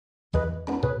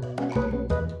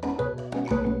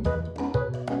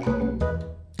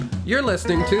You're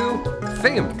listening to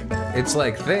Think. It's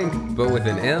like think, but with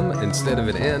an M instead of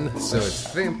an N, so it's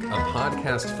Think, a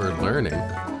podcast for learning.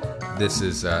 This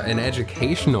is an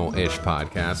educational-ish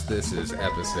podcast. This is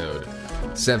episode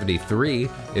 73.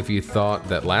 If you thought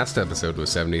that last episode was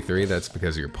 73, that's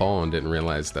because you're Paul and didn't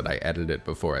realize that I edited it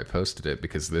before I posted it,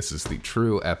 because this is the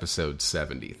true episode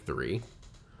 73.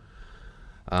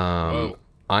 I'm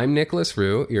Nicholas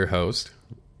Rue, your host,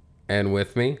 and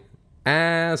with me,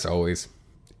 as always,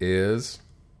 is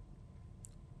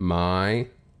my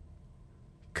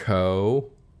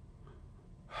co-host,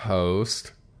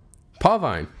 Paul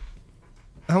Vine.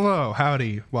 Hello,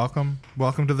 howdy, welcome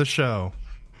to the show.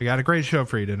 We got a great show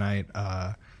for you tonight.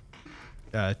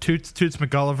 Toots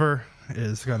McGulliver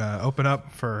is going to open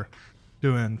up for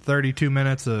doing 32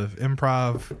 minutes of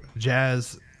improv,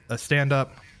 jazz, a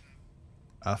stand-up,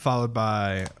 followed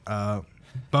by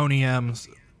Boney M's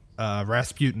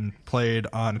Rasputin played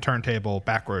on a turntable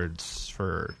backwards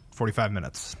for 45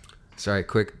 minutes. Sorry,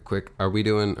 quick. Are we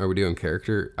doing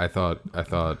character? I thought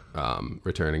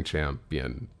returning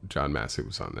champion John Massey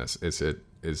was on this. Is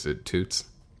it Toots?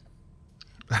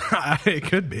 It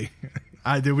could be.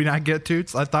 Did we not get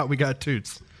Toots? I thought we got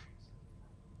Toots.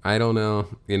 I don't know.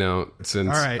 Since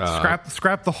all right,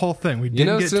 scrap the whole thing. We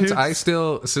didn't get since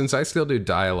Toots. I still do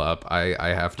dial up. I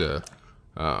have to.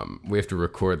 We have to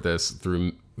record this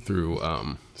through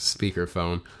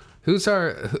speakerphone.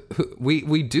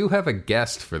 We do have a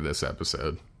guest for this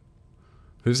episode.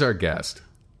 Who's our guest?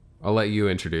 I'll let you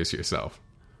introduce yourself.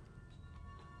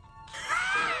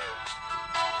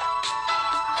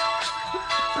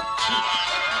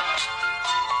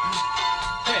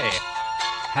 Hey,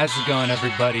 how's it going,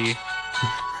 everybody?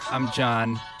 I'm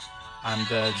John. I'm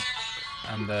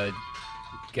the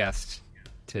guest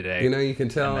today. You can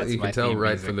tell right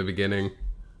music from the beginning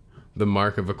the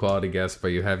mark of a quality guest, but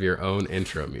you have your own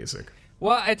intro music.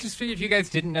 Well, I just figured if you guys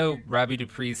didn't know Robbie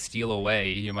Dupree's Steal Away,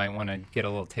 you might want to get a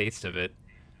little taste of it.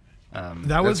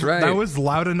 That was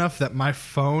loud enough that my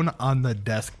phone on the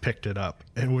desk picked it up.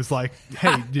 It was like,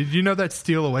 hey, did you know that's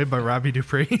Steal Away by Robbie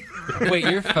Dupree? Wait,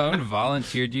 your phone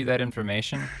volunteered you that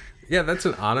information? Yeah, that's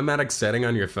an automatic setting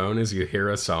on your phone is you hear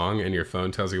a song and your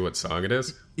phone tells you what song it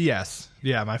is? Yes.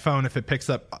 Yeah, my phone, if it picks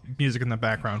up music in the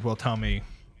background, will tell me.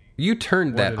 You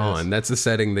turned that on. That's a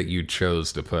setting that you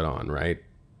chose to put on, right?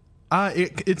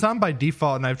 It's on by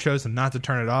default, and I've chosen not to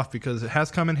turn it off because it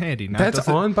has come in handy. Now, that's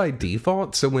on by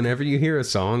default? So whenever you hear a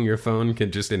song, your phone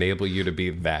can just enable you to be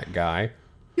that guy?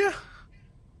 Yeah.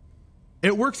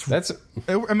 It works.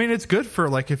 It's good for,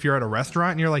 like, if you're at a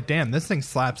restaurant and you're like, damn, this thing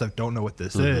slaps. I don't know what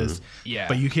this is. Yeah.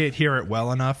 But you can't hear it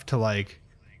well enough to, like...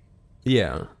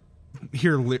 Yeah.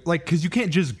 Hear, like, because you can't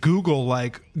just Google,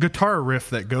 like, guitar riff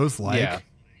that goes like...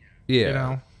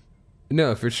 Yeah.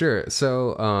 No, for sure.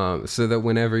 So that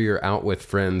whenever you're out with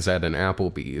friends at an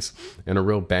Applebee's and a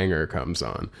real banger comes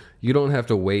on, you don't have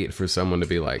to wait for someone to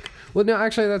be like, well, no,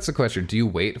 actually, that's the question. Do you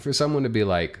wait for someone to be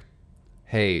like,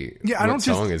 hey, what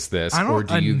song is this? Or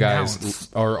do you guys,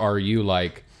 or are you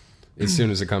like, as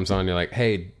soon as it comes on, you're like,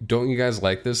 hey, don't you guys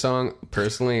like this song?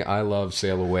 Personally, I love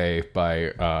Sail Away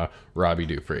by Robbie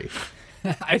Dupree.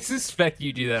 I suspect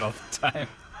you do that all the time.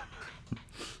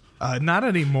 Not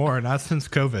anymore. Not since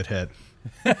COVID hit.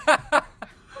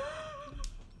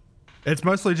 It's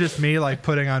mostly just me, like,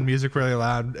 putting on music really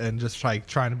loud and just, like,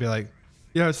 trying to be like,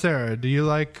 yo, Sarah, do you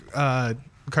like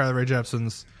Carly Rae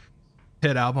Jepsen's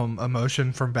hit album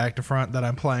Emotion from Back to Front that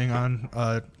I'm playing on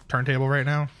a turntable right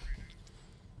now?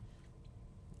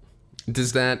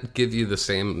 Does that give you the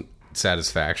same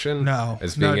satisfaction? No.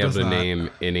 As being able to name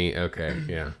any... Okay,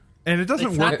 yeah. And it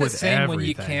doesn't work with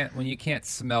everything. When you can't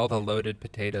smell the loaded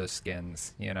potato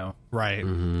skins, right?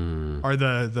 Mm-hmm. Or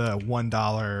the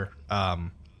 $1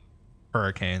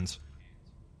 hurricanes.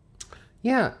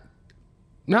 Yeah,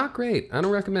 not great. I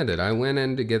don't recommend it. I went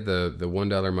in to get the $1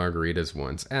 margaritas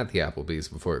once at the Applebee's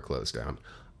before it closed down.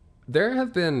 There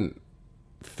have been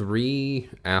 3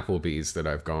 Applebee's that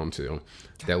I've gone to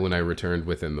that when I returned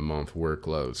within the month were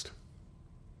closed.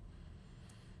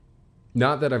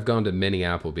 Not that I've gone to many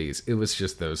Applebee's. It was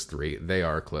just those 3. They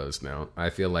are closed now. I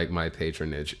feel like my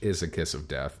patronage is a kiss of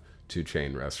death to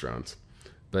chain restaurants.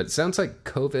 But it sounds like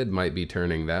COVID might be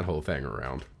turning that whole thing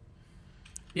around.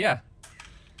 Yeah.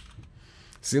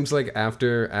 Seems like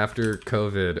after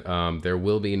COVID, there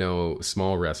will be no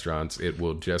small restaurants. It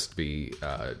will just be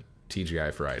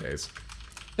TGI Fridays.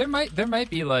 There might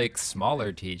be, like,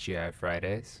 smaller TGI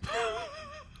Fridays.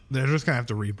 They're just going to have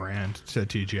to rebrand to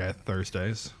TGI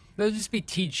Thursdays. There'll just be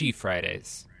TG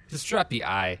Fridays. Just drop the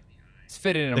I. Just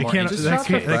fit it in a they more can't,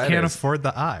 interesting they can't afford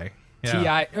the I.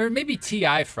 Yeah. TI, or maybe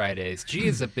TI Fridays. G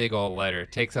is a big old letter.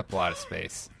 It takes up a lot of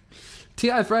space.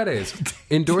 TI Fridays,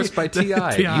 endorsed by TI. You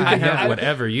can have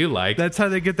whatever you like. That's how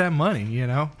they get that money, you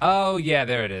know? Oh, yeah,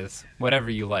 there it is.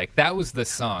 Whatever you like. That was the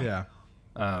song. Yeah.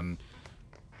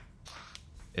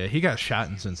 Yeah, he got shot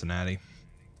in Cincinnati,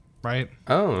 right?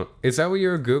 Oh, is that what you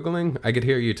were Googling? I could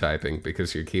hear you typing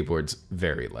because your keyboard's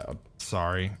very loud.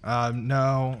 Sorry.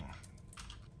 No.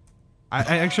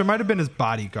 I actually, it might have been his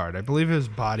bodyguard. I believe his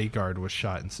bodyguard was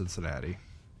shot in Cincinnati.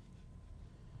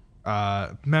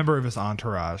 Member of his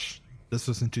entourage. This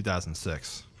was in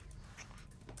 2006.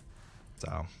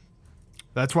 So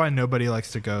that's why nobody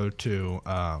likes to go to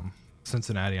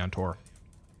Cincinnati on tour.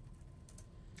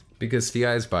 Because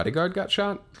T.I.'s bodyguard got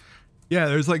shot? Yeah,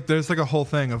 there's like a whole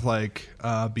thing of like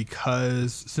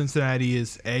because Cincinnati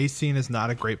is seen as not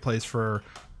a great place for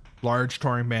large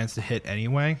touring bands to hit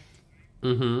anyway.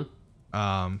 Mm-hmm.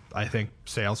 I think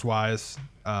sales wise,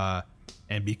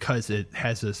 and because it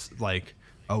has this like,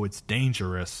 oh, it's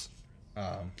dangerous.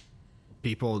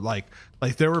 People like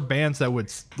there were bands that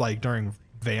would like during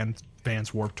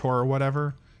Vans Warped Tour or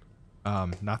whatever.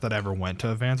 Not that I ever went to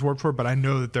a Vans Warped Tour, but I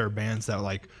know that there are bands that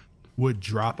like would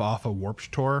drop off a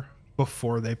Warped Tour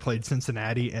before they played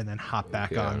Cincinnati and then hop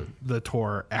back on the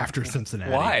tour after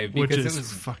Cincinnati. Why? Because which it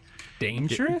was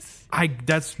dangerous?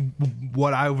 That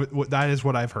is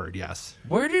what I've heard, yes.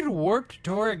 Where did Warped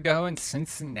Tour go in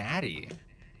Cincinnati?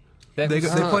 They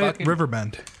play at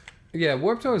Riverbend. Yeah,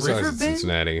 Warped Tour is always in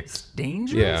Cincinnati. It's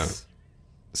dangerous? Yeah.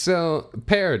 So,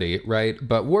 parody, right?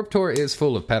 But Warped Tour is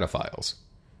full of pedophiles.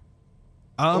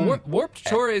 Warped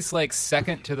Tour is like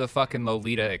second to the fucking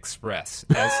Lolita Express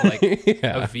as like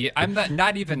I'm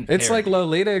not even. It's like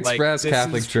Lolita Express, like,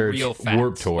 Catholic Church,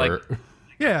 Warped Tour. Like,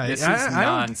 yeah, this is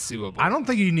non-suable. I don't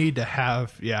think you need to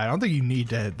have. Yeah, I don't think you need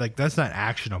to. Like, that's not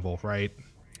actionable, right?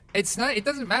 It's not. It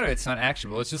doesn't matter. It's not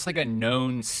actionable. It's just like a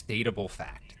known, stateable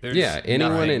fact. There's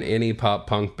anyone in any pop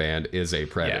punk band is a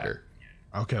predator.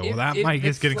 Yeah. Okay, well that might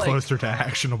get getting closer to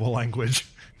actionable language.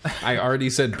 I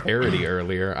already said parody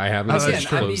earlier. I haven't said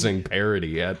closing parody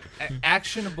yet.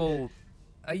 Actionable,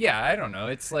 I don't know.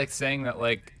 It's like saying that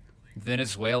like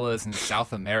Venezuela is in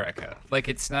South America. Like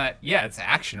it's not. Yeah, it's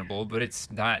actionable, but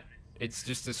it's not. It's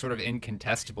just a sort of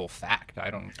incontestable fact. I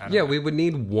don't know. We would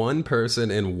need one person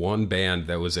in one band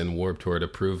that was in Warped Tour to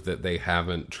prove that they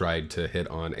haven't tried to hit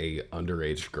on a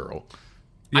underage girl.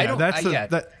 Yeah,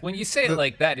 when you say it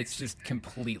like that, it's just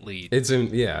completely. It's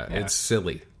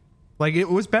silly. Like, it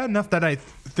was bad enough that I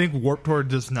think Warped Tour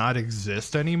does not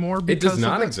exist anymore. It does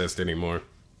not exist anymore.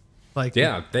 Like, they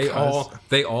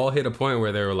all hit a point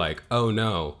where they were like, "Oh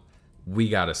no, we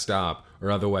got to stop, or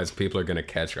otherwise people are going to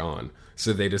catch on."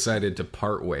 So they decided to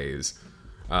part ways,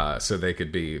 so they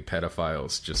could be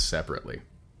pedophiles just separately.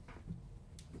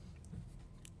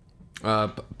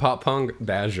 Pop punk,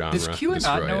 that genre. Does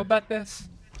QAnon know about this?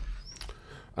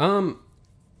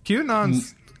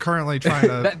 QAnon's currently trying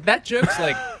to. that joke's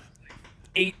like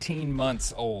 18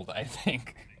 months old, I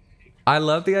think. I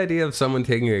love the idea of someone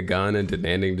taking a gun and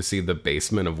demanding to see the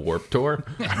basement of Warped Tour,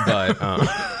 but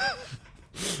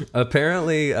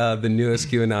apparently the newest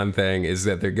QAnon thing is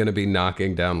that they're going to be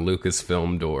knocking down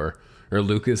Lucasfilm door, or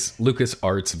Lucas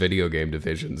Arts video game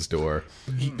division's door,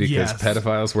 because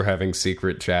pedophiles were having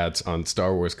secret chats on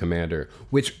Star Wars Commander,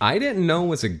 which I didn't know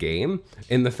was a game,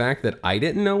 and the fact that I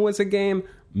didn't know was a game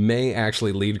may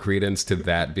actually lead credence to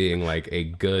that being like a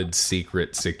good,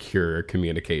 secret, secure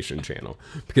communication channel.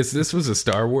 Because this was a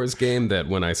Star Wars game that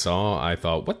when I saw, I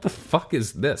thought, what the fuck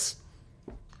is this?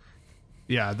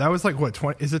 Yeah, that was like,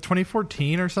 is it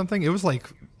 2014 or something? It was like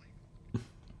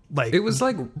it was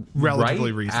like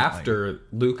relatively recently. After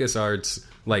LucasArts,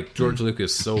 like George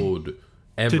Lucas sold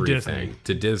everything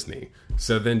to Disney.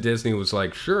 So then Disney was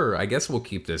like, sure, I guess we'll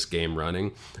keep this game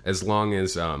running as long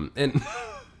as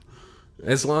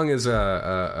as long as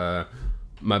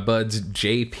my buds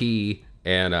JP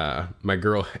and my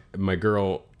girl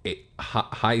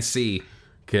High C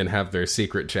can have their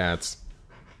secret chats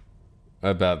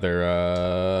about their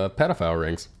pedophile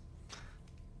rings.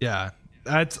 Yeah,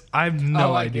 I have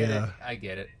no idea. I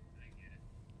get it.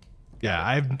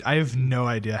 Yeah, I have no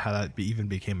idea how that even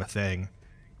became a thing,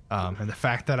 and the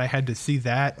fact that I had to see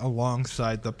that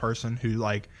alongside the person who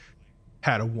like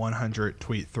had a 100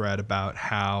 tweet thread about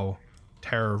how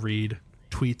Tara Reid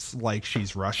tweets like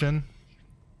she's Russian.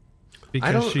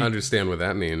 I don't understand what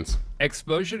that means.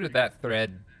 Exposure to that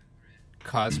thread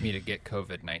caused me to get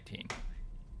COVID-19.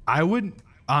 I would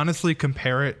honestly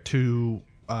compare it to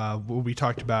what we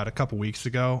talked about a couple weeks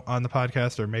ago on the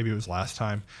podcast, or maybe it was last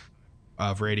time,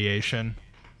 of radiation.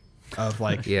 Of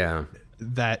like,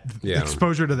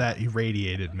 exposure to that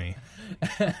irradiated me.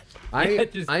 I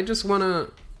just want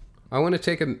to I want to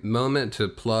take a moment to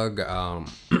plug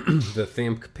the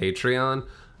Thimk Patreon.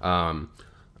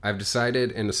 I've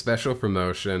decided in a special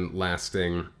promotion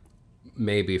lasting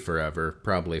maybe forever,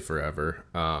 probably forever,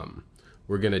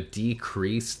 we're going to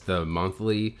decrease the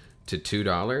monthly to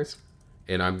 $2,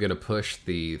 and I'm going to push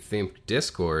the Thimk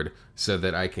Discord so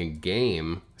that we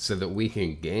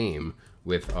can game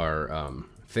with our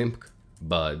Thimk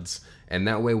buds, and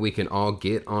that way we can all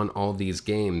get on all these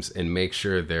games and make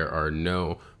sure there are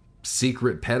no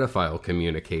secret pedophile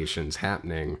communications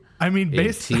happening. I mean, in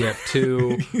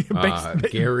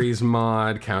TF2, Gary's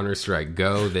Mod, Counter-Strike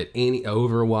Go,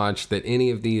 Overwatch, that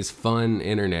any of these fun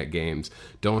internet games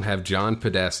don't have John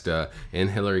Podesta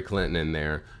and Hillary Clinton in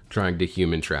there trying to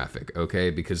human traffic, okay?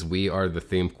 Because we are the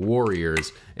Thimk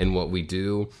Warriors, and what we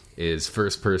do is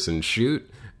first-person shoot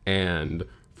and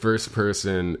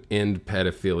first-person end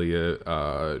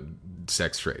pedophilia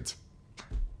sex trades.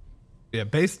 Yeah,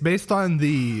 based on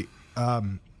the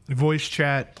voice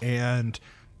chat and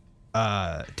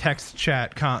text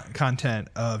chat content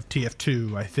of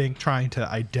TF2, I think trying to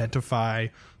identify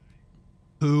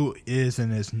who is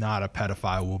and is not a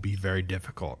pedophile will be very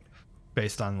difficult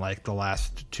based on like the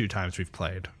last 2 times we've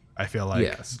played. I feel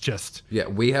like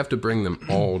we have to bring them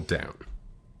all down.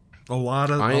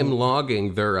 I am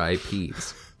logging their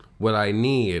IPs. What I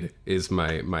need is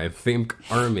my Thimk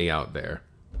army out there.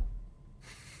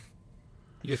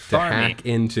 You to hack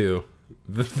into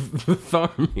the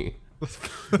Tharmy.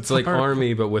 It's like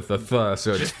army, but with a th,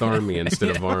 so it's Tharmy instead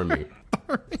of army.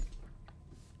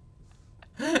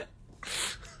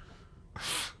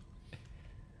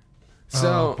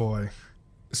 Oh boy.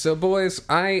 So boys,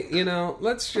 I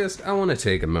want to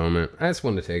take a moment. I just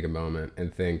want to take a moment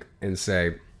and think and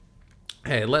say,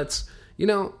 hey,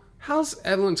 how's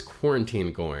everyone's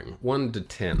quarantine going? 1 to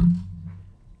 10.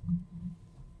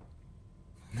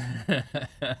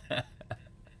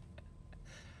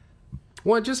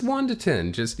 Well, just 1 to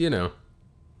 10, just in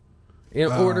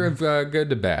order of good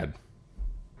to bad.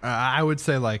 I would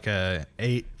say like a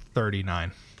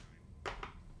 8.39.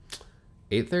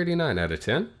 8.39 out of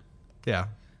 10. Yeah.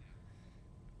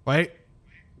 Wait,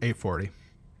 8.40.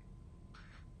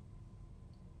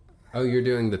 Oh, you're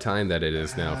doing the time that it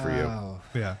is now for you.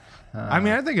 Yeah. I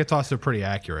mean, I think it's also pretty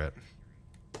accurate.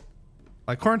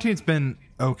 Like, quarantine's been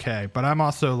okay, but I'm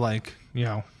also like,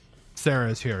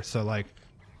 Sarah's here, so like,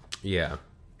 yeah,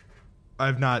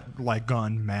 I've not like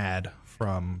gone mad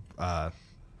from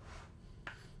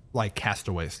like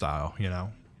Castaway style,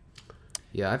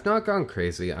 Yeah, I've not gone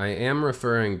crazy. I am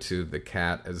referring to the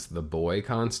cat as the boy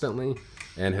constantly,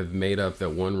 and have made up that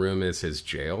one room is his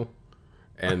jail,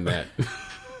 and that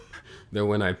that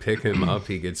when I pick him up,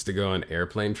 he gets to go on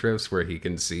airplane trips where he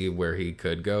can see where he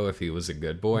could go if he was a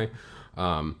good boy.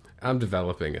 I'm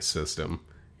developing a system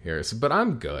here, but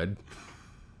I'm good.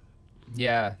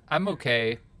 Yeah, I'm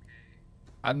okay.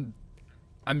 I'm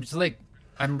just like,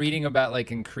 I'm reading about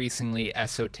like increasingly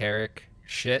esoteric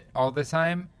shit all the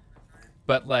time,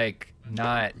 but like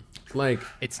not like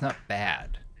it's not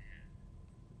bad.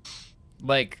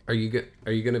 Like, are you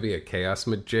going to be a chaos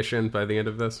magician by the end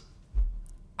of this?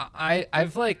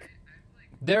 I've like,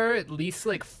 there are at least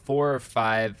like 4 or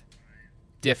 5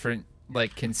 different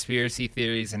like conspiracy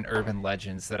theories and urban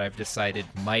legends that I've decided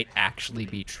might actually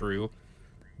be true.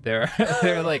 There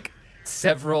are like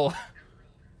several,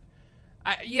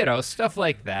 stuff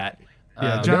like that.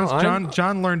 Yeah,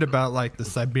 John learned about like the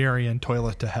Siberian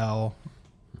toilet to hell.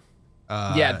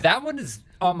 Yeah, that one is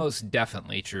almost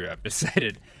definitely true, I've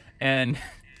decided. And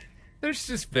there's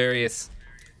just various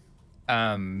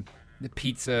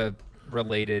pizza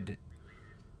related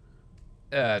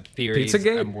theories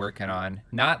I'm working on.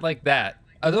 Not like that.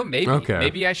 Although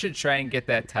maybe I should try and get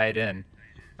that tied in.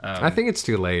 I think it's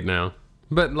too late now.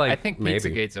 But like, I think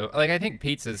Pizzagate's I think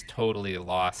pizza's totally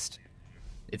lost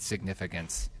its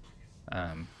significance.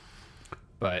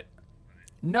 But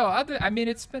no, I mean,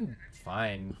 it's been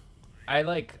fine. I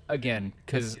like, again,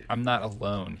 because I'm not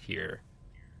alone here.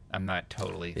 I'm not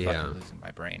totally fucking losing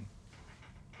my brain.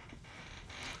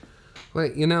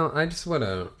 Wait, I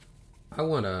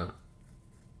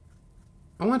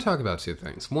want to talk about 2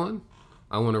 things. One,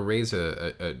 I want to raise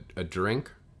a drink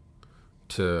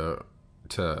to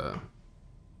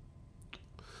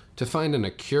find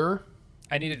a cure.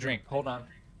 I need a drink. Hold on.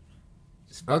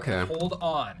 Okay. Hold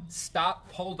on. Stop.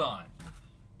 Hold on.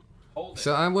 Hold it.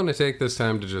 So I want to take this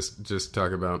time to just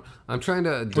talk about. I'm trying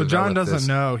to. Well, John doesn't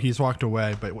know he's walked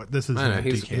away, but this is an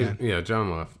empty can. Yeah,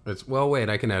 John left. Wait.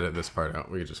 I can edit this part out.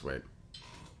 We can just wait.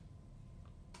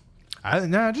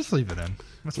 Just leave it in.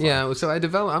 That's fine. Yeah, so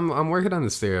I'm working on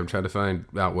this theory. I'm trying to find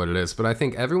out what it is, but I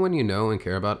think everyone you know and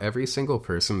care about, every single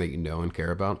person that you know and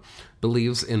care about,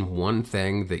 believes in one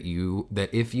thing that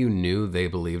if you knew they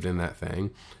believed in that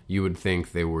thing, you would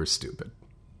think they were stupid.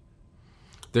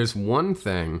 There's one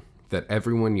thing that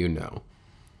everyone you know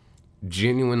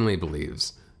genuinely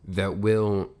believes that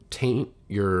will taint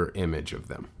your image of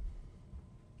them.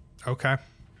 Okay.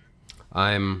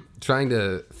 I'm trying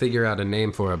to figure out a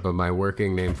name for it, but my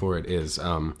working name for it is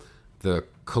the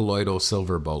colloidal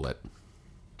silver bullet.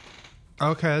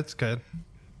 Okay, that's good.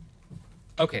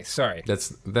 Okay, sorry. That's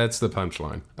the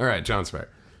punchline. All right, John's back.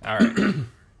 All right.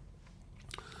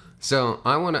 So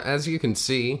I want to, as you can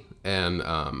see, and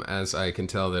as I can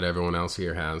tell that everyone else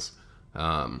here has,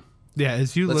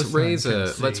 as you let's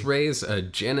listen, raise a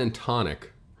gin and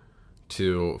tonic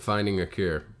to finding a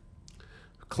cure.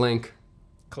 Clink,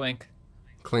 Clink.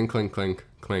 clink, clink, clink,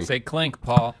 clink. Say clink,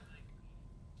 Paul.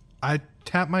 I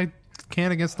tapped my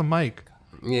can against the mic.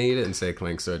 Yeah, you didn't say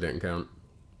clink, so it didn't count.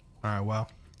 All right, well,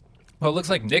 Well, it looks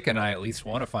like Nick and I at least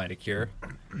want to find a cure.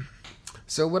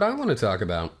 So what I want to talk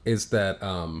about is that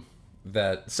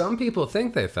that some people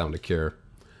think they found a cure,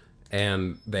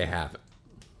 and they haven't.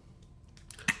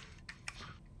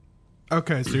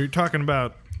 okay. So you're talking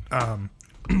about I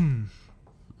want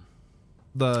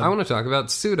to talk about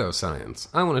pseudoscience.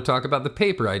 I want to talk about the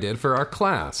paper I did for our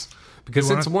class.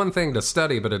 Because it's one thing to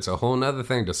study, but it's a whole nother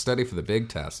thing to study for the big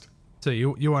test. So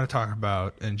you want to talk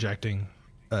about injecting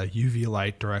UV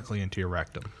light directly into your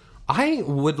rectum? I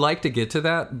would like to get to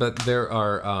that, but there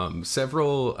are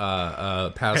several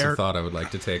paths of thought I would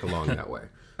like to take along that way.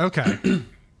 Okay.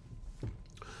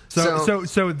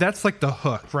 So that's like the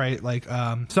hook, right? Like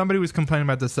somebody was complaining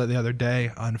about this the other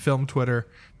day on Film Twitter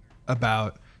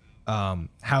about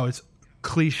how it's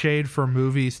cliched for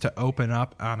movies to open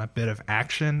up on a bit of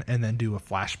action and then do a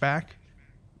flashback.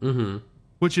 Mm-hmm.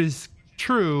 Which is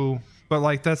true, but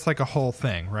like that's like a whole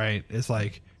thing, right? It's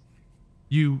like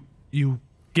you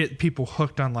get people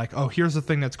hooked on like, oh, here's the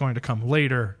thing that's going to come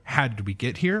later. How did we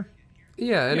get here?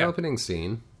 Yeah, an opening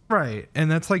scene. Right.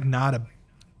 And that's like not a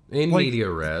in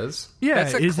media res. Yeah,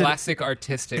 that's a classic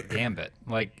artistic gambit.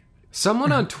 Like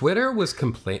someone on Twitter was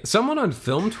someone on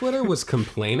Film Twitter was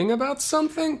complaining about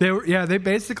something. They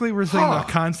basically were saying the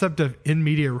concept of in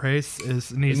media res needs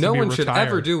to be retired. No one should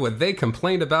ever do what they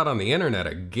complained about on the internet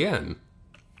again.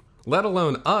 Let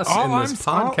alone us in this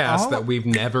podcast that we've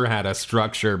never had a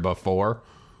structure before.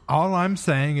 All I'm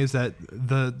saying is that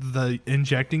the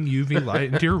injecting UV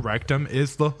light into your rectum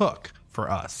is the hook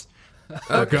for us.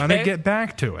 We're gonna get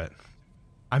back to it.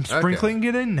 I'm sprinkling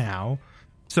it in now,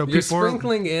 so you're people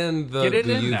sprinkling in the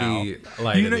UV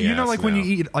light. You know, like when you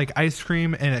eat like ice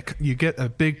cream and you get a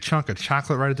big chunk of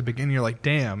chocolate right at the beginning. You're like,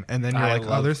 damn, and then you're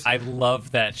I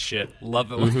love that shit.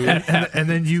 Love it when that happens. And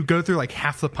then you go through like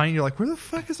half the pint. You're like, where the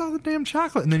fuck is all the damn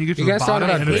chocolate? And then you get to the bottom,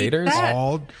 and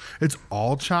it's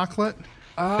all chocolate.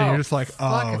 Oh, and you're just like,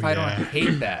 fuck if I don't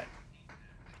hate that.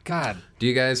 God. Are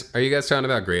you guys talking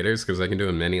about graders? Because I can do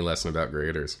a mini lesson about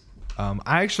graders.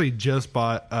 I actually just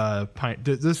bought a pint.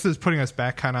 This is putting us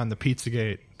back kind of on the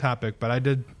Pizzagate topic, but I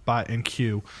did buy in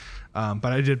Q. But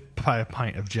I did buy a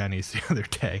pint of Jenny's the other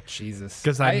day. Jesus.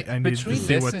 Because I needed to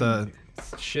see what the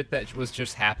shit that was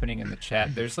just happening in the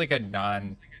chat. There's like a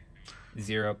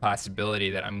non-zero possibility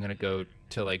that I'm gonna go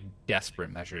to like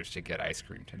desperate measures to get ice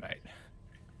cream tonight.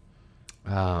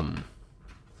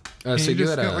 So you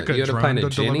had a pint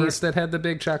of Jenny's that had the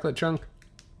big chocolate chunk?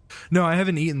 No, I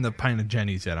haven't eaten the pint of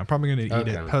Jenny's yet. I'm probably going to eat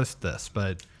it post this,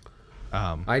 but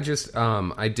I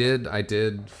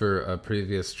did for a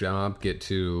previous job get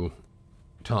to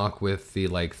talk with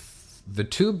the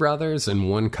two brothers and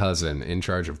one cousin in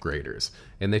charge of graders,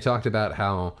 and they talked about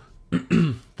how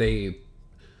they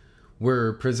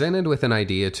were presented with an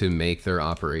idea to make their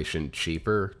operation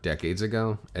cheaper decades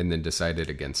ago, and then decided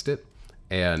against it.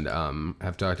 And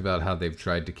have talked about how they've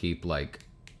tried to keep like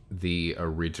the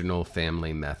original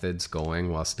family methods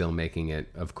going while still making it.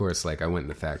 Of course, like I went in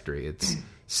the factory. It's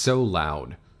so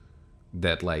loud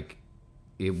that like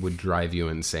it would drive you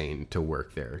insane to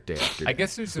work there day after day. I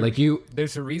guess there's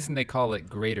a reason they call it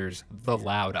Graders the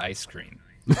loud ice cream.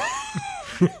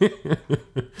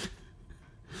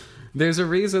 There's a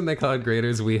reason they call it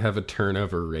Graders. We have a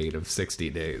turnover rate of 60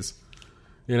 days.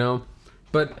 You know?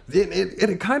 But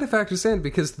it kind of factors in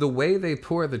because the way they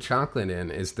pour the chocolate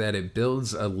in is that it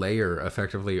builds a layer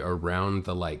effectively around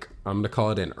the I'm going to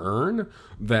call it an urn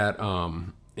that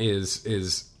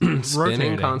is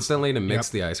spinning constantly to mix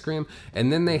the ice cream.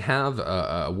 And then they have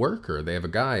a worker, they have a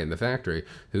guy in the factory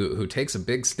who takes a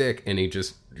big stick and he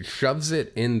just shoves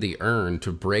it in the urn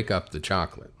to break up the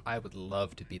chocolate. I would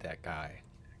love to be that guy.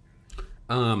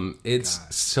 It's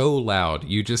so loud.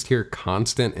 You just hear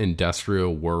constant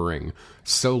industrial whirring.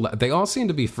 So they all seem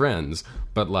to be friends,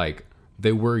 but like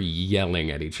they were yelling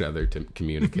at each other to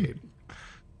communicate.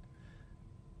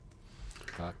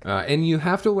 And you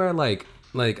have to wear like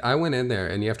I went in there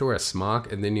and you have to wear a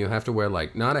smock, and then you have to wear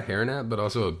like not a hairnet but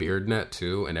also a beard net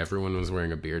too. And everyone was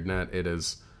wearing a beard net. It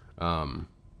is,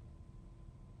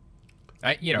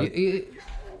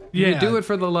 you do it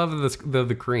for the love of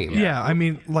the cream. Yeah, I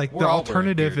mean, like the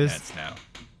alternative is now.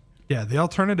 Yeah, the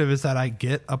alternative is that I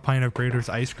get a pint of Graeter's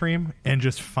ice cream and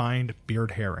just find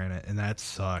beard hair in it, and that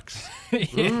sucks.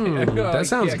 That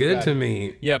sounds good to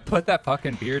me. Yeah, put that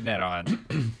fucking beard net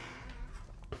on.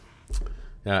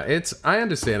 Yeah, I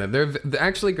understand it. They're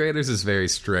actually Graeter's is very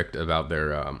strict about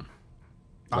their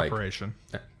operation.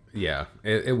 Yeah,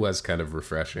 it was kind of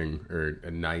refreshing or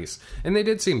nice, and they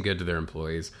did seem good to their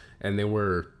employees, and they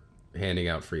were handing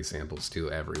out free samples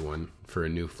to everyone for a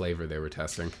new flavor they were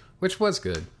testing, which was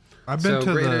good. I've been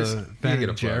to the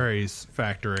Ben & Jerry's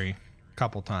factory a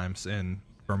couple times in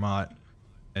Vermont,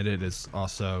 and it is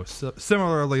also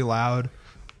similarly loud.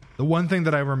 The one thing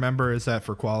that I remember is that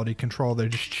for quality control, they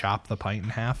just chop the pint in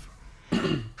half.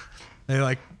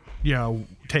 They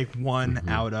take one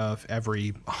out of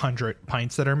every 100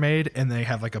 pints that are made, and they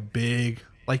have like a big,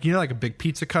 like a big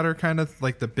pizza cutter, kind of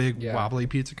like the big wobbly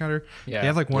pizza cutter. Yeah. They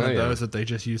have like one of those that they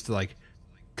just use to like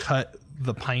cut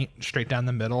the pint straight down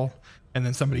the middle, and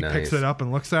then somebody picks it up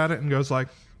and looks at it and goes like,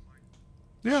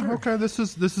 "Yeah, sure. Okay, this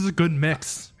is a good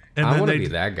mix." And I want to be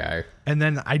that guy. And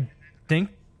then I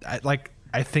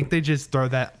think they just throw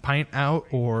that pint out,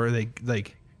 or they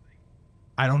like.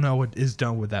 I don't know what is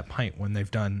done with that pint when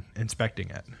they've done inspecting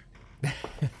it.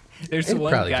 There's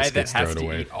one guy that has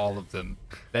to eat all of them.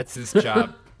 That's his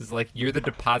job. It's like, you're the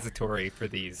depository for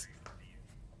these.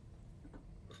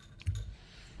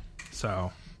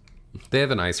 So they have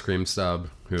an ice cream sub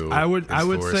who I would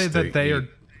say that they are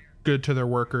good to their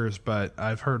workers, but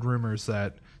I've heard rumors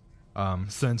that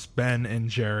since Ben and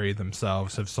Jerry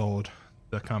themselves have sold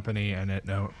the company and it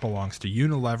now belongs to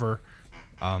Unilever,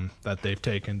 that they've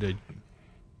taken to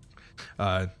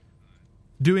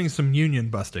doing some union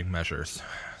busting measures.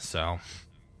 So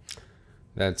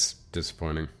that's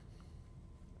disappointing.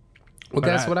 Well,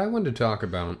 guys, what I wanted to talk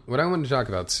about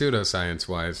pseudoscience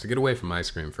wise, to get away from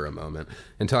ice cream for a moment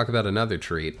and talk about another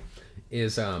treat,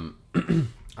 is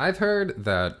I've heard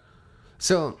that.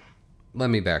 So let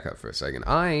me back up for a second.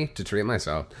 To treat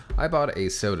myself, I bought a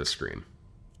SodaStream.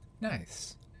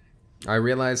 Nice. I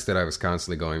realized that I was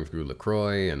constantly going through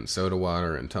LaCroix and soda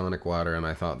water and tonic water, and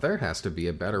I thought there has to be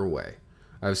a better way.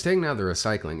 I was taking out the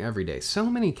recycling every day. So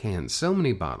many cans, so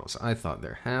many bottles. I thought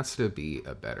there has to be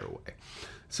a better way.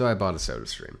 So I bought a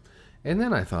SodaStream. And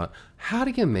then I thought, how do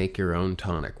you make your own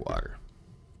tonic water?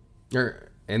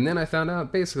 And then I found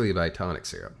out basically you buy tonic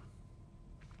syrup.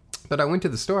 But I went to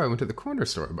the corner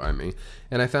store by me,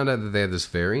 and I found out that they had this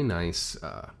very nice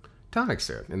tonic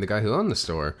syrup. And the guy who owned the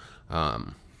store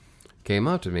came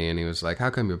up to me and he was like, "How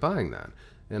come you're buying that?"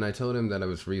 And I told him that I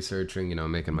was researching,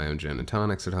 making my own gin and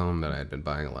tonics at home, that I had been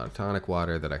buying a lot of tonic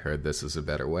water, that I heard this is a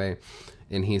better way.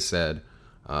 And he said,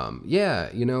 "Yeah,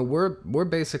 we're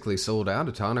basically sold out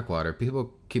of tonic water.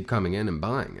 People keep coming in and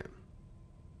buying it."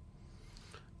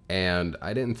 And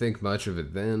I didn't think much of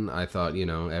it then. I thought,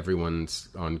 everyone's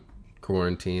on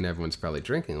quarantine, everyone's probably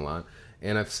drinking a lot.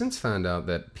 And I've since found out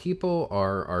that people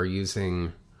are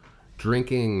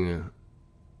drinking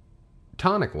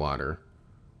tonic water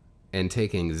and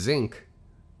taking zinc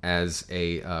as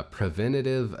a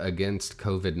preventative against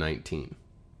COVID-19.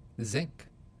 Zinc.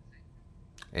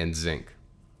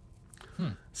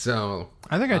 So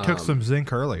I think I took some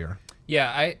zinc earlier.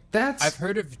 Yeah, I've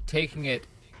heard of taking it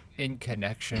in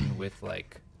connection with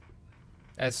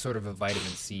as sort of a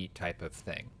vitamin C type of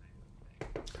thing.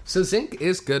 So zinc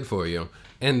is good for you,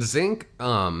 and zinc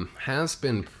has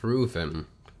been proven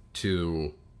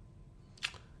to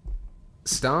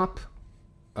stop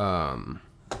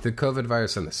the COVID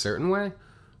virus in a certain way,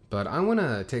 but I want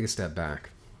to take a step back.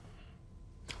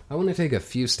 I want to take a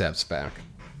few steps back.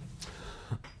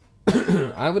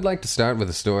 I would like to start with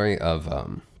a story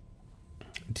of,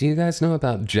 do you guys know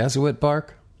about Jesuit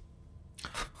bark?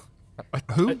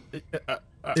 Who?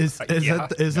 Is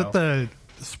it the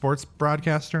sports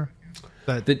broadcaster?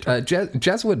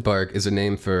 Jesuit bark is a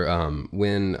name for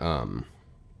when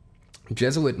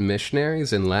Jesuit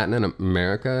missionaries in Latin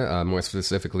America, more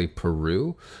specifically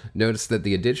Peru, noticed that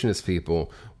the indigenous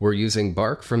people were using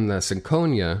bark from the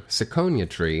ciconia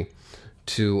tree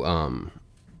to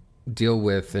deal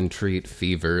with and treat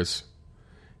fevers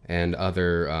and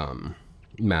other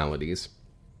maladies.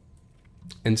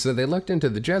 And so they looked into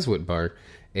the Jesuit bark,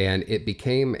 And it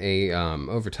became a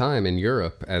over time in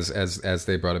Europe, as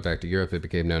they brought it back to Europe, it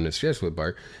became known as Jesuit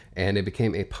bark, and it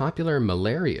became a popular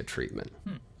malaria treatment.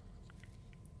 Did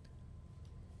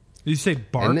you say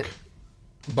bark?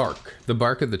 Bark, the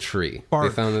bark of the tree.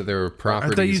 Bark. They found that there were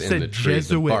properties in the tree,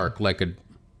 Jesuit. the bark, like a.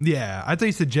 Yeah, I thought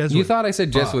you said Jesuit. You thought I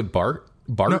said Jesuit bark?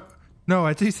 Bark? No,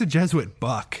 I thought you said Jesuit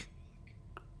buck.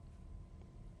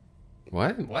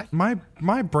 What? My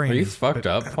brain. Are you is fucked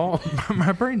up, Paul?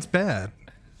 My brain's bad.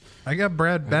 I got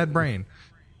bad brain.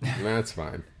 That's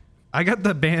fine. I got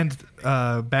the band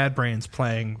Bad Brains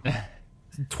playing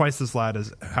twice as loud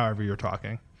as however you're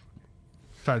talking.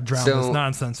 Try to drown this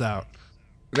nonsense out.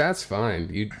 That's fine.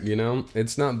 You know,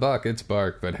 it's not buck, it's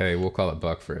bark, but hey, we'll call it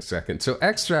buck for a second. So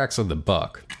extracts of the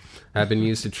buck have been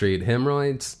used to treat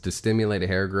hemorrhoids, to stimulate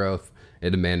hair growth,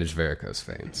 and to manage varicose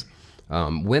veins.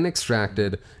 When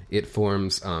extracted, it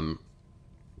forms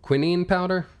quinine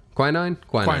powder? Quinine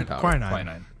powder.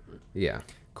 Quinine. Yeah.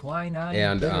 Quinine.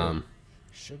 And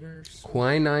sugars.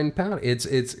 Quinine powder.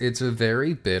 It's a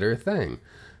very bitter thing.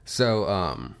 So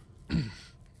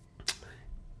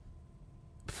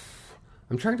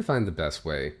I'm trying to find the best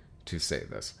way to say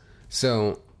this.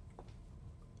 So,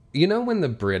 you know when the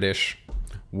British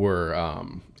were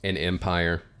an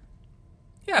empire?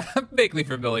 Yeah, I'm vaguely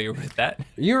familiar with that.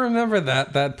 You remember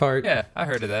that part? Yeah, I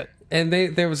heard of that. And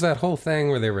there was that whole thing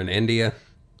where they were in India.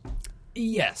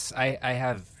 Yes, I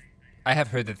have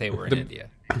heard that they were in India.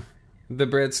 The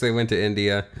Brits, they went to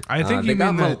India. I think you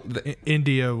mean that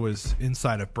India was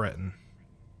inside of Britain.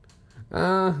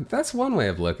 That's one way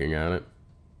of looking at it.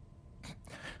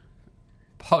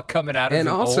 Paul coming out as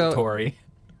an old Tory.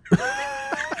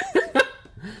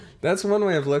 That's one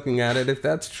way of looking at it. If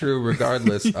that's true,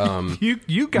 regardless,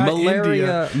 you got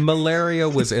malaria. India. Malaria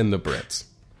was in the Brits.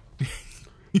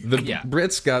 The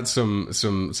Brits got some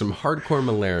hardcore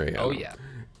malaria. Oh yeah,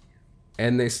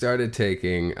 and they started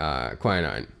taking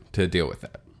quinine to deal with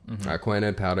that.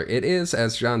 Quinine powder. It is,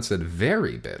 as John said,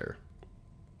 very bitter.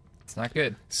 It's not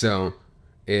good. So,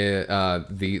 the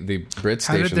Brits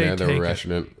stationed there, the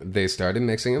resident, they started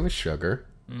mixing it with sugar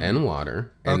and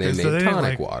water, and they made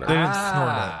tonic water. They didn't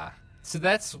snort it. So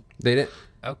that's they didn't.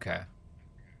 Okay.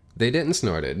 They didn't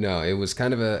snort it. No, it was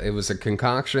kind of a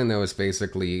concoction that was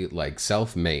basically like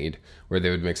self-made, where they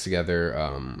would mix together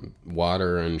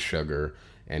water and sugar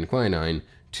and quinine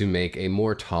to make a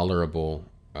more tolerable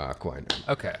quinine.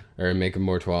 Okay. Or make a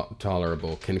more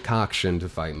tolerable concoction to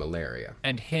fight malaria.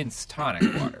 And hence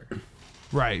tonic water.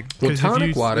 Right. Well,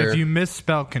 tonic water. If you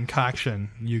misspell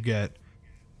concoction, you get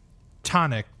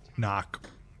tonic knock.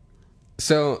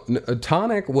 So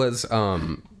tonic was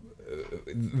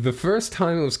the first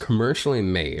time it was commercially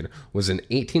made was in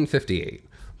 1858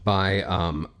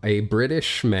 by a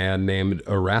British man named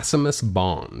Erasmus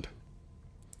Bond.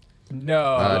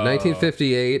 No.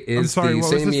 1958 is I'm sorry, the what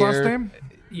same was his year. last name?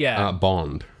 Yeah.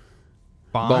 Bond.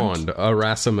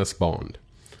 Erasmus Bond.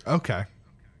 Okay.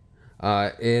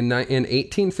 In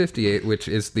 1858, which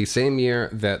is the same year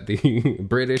that the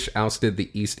British ousted the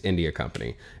East India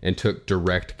Company and took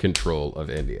direct control of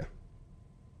India.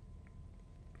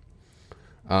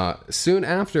 Soon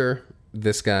after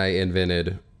this guy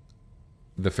invented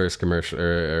the first commercial,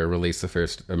 or released the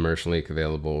first commercially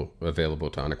available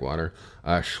tonic water,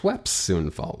 Schweppes soon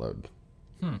followed.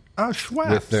 Schweppes.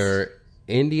 With their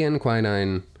Indian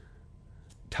quinine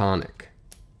tonic,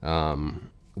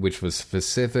 which was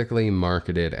specifically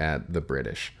marketed at the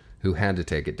British, who had to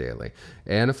take it daily.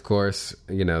 And of course,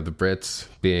 you know, the Brits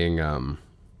being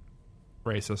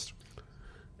racist.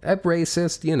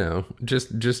 Racist, you know,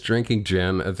 just drinking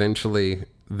gin. Eventually,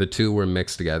 the two were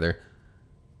mixed together.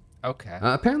 Okay.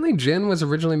 Apparently, gin was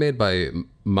originally made by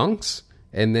monks,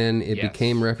 and then it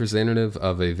became representative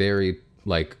of a very,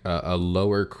 like, a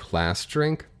lower class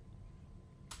drink.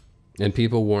 And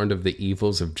people warned of the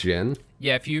evils of gin.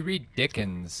 Yeah, if you read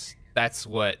Dickens, that's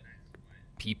what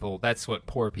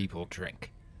poor people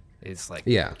drink. Is like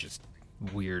just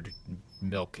weird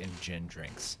milk and gin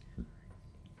drinks.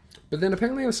 But then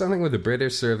apparently it was something with the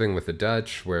British serving with the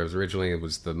Dutch, whereas originally it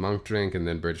was the monk drink, and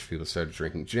then British people started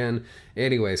drinking gin.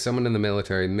 Anyway, someone in the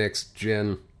military mixed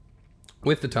gin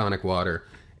with the tonic water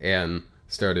and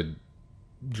started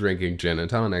drinking gin and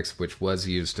tonics, which was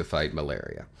used to fight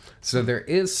malaria. So there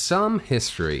is some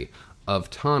history of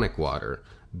tonic water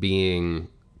being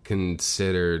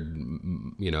considered,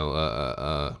 you know,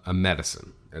 a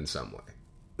medicine in some way.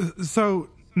 So,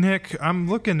 Nick, I'm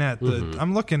looking at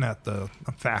the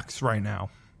facts right now.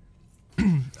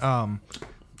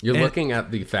 You're looking at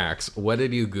the facts. What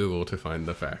did you Google to find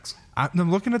the facts?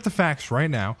 I'm looking at the facts right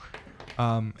now.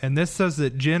 And this says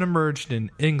that gin emerged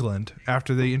in England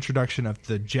after the introduction of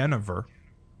the Genever.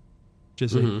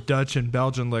 which is a Dutch and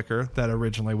Belgian liquor that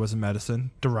originally was a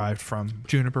medicine derived from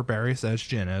juniper berries, as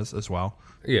gin is as well.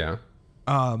 Yeah.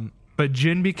 But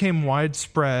gin became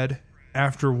widespread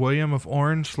after William of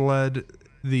Orange led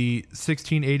the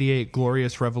 1688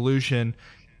 Glorious Revolution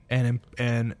and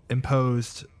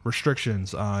imposed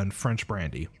restrictions on French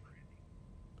brandy.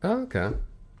 Oh, okay.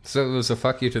 So it was a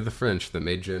fuck you to the French that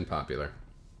made gin popular.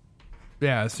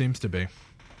 Yeah, it seems to be.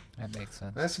 That makes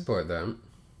sense. I support that.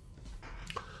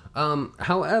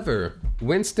 However,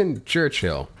 Winston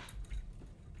Churchill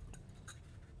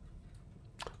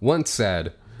once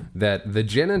said that the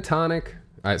gin and tonic,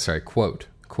 quote,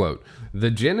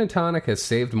 the gin and tonic has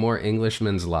saved more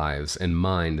Englishmen's lives and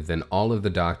mine than all of the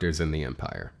doctors in the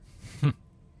empire.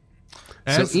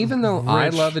 So even though I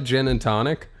love a gin and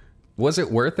tonic, was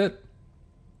it worth it?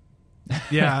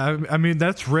 Yeah, I mean,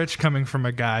 that's rich coming from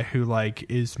a guy who,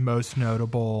 like, is most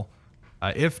notable,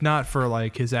 if not for,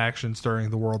 like, his actions during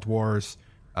the World Wars,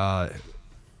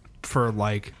 for,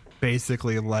 like,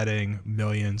 basically letting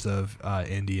millions of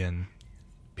Indian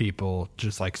people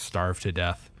just, like, starve to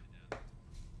death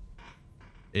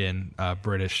in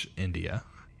British India.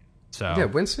 So yeah,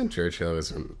 Winston Churchill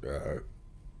is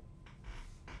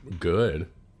good,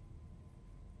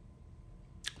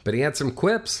 but he had some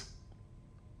quips.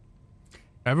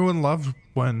 Everyone loved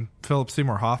when Philip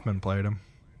Seymour Hoffman played him,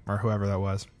 or whoever that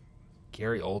was.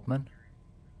 Gary Oldman.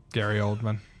 Gary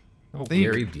Oldman. Oh,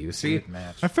 Gary Busey.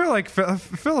 I feel like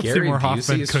Philip Gary Seymour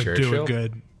Hoffman Busey's could do Churchill? a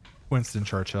good Winston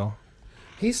Churchill.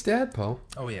 He's dead, Paul.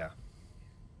 Oh yeah.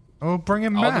 Oh, bring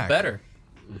him All back. the better.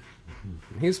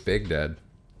 He's big dead.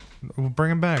 We'll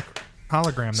bring him back.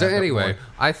 Hologram. So that anyway, boy.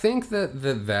 I think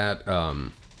that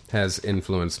has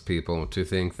influenced people to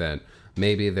think that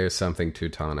maybe there's something to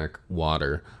tonic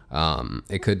water.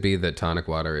 It could be that tonic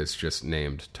water is just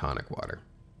named tonic water.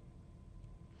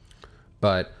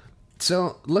 But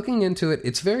so looking into it,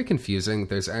 it's very confusing.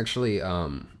 There's actually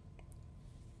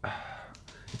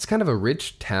it's kind of a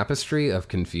rich tapestry of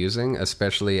confusing,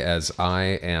 especially as I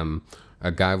am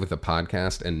a guy with a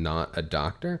podcast and not a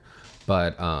doctor.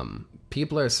 But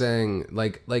people are saying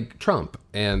like Trump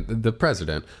and the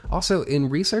president. Also, in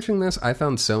researching this, I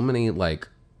found so many like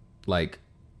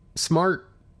smart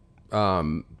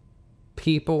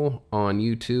people on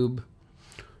YouTube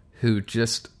who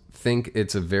just think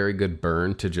it's a very good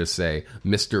burn to just say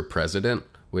Mr. President,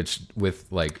 which with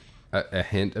like a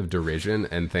hint of derision,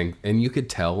 and you could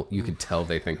tell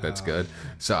they think that's good.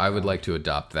 So I would like to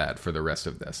adopt that for the rest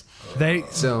of this.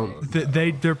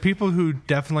 They're people who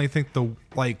definitely think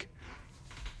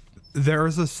there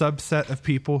is a subset of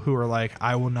people who are like,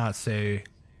 I will not say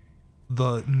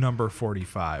the number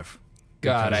 45.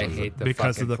 God, I hate the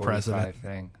because fucking of the 45 president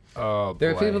thing. Oh,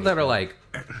 There are boy, people that are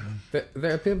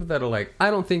like,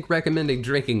 I don't think recommending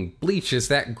drinking bleach is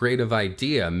that great of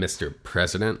idea, Mr.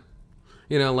 President.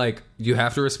 You know, like, you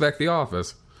have to respect the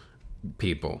office.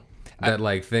 People that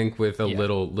like think with a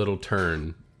little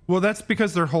turn. Well, that's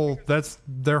because their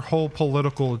whole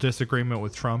political disagreement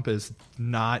with Trump is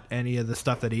not any of the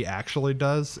stuff that he actually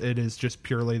does. It is just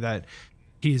purely that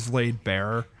he's laid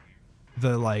bare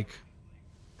the like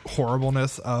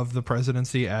horribleness of the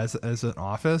presidency as an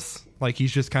office. Like,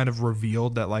 he's just kind of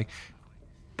revealed that like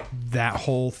that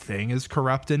whole thing is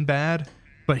corrupt and bad,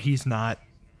 but he's not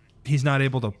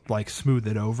able to like smooth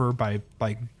it over by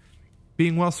like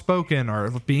being well spoken or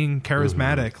being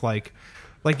charismatic. Like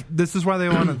this is why they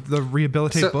want to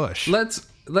rehabilitate Bush.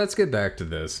 Let's get back to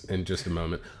this in just a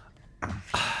moment.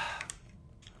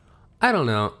 I don't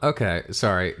know. Okay,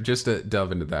 sorry. Just to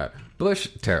delve into that. Bush,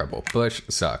 terrible. Bush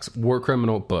sucks. War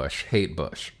criminal, Bush. Hate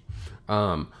Bush.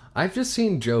 I've just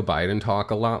seen Joe Biden talk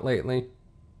a lot lately.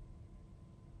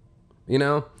 You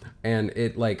know? And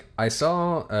it, like, I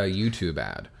saw a YouTube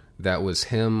ad that was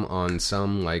him on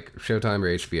some, like, Showtime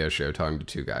or HBO show talking to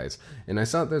two guys. And I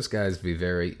saw those guys be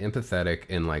very empathetic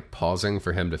in, like, pausing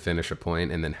for him to finish a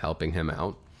point and then helping him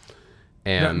out.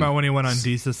 And About when he went on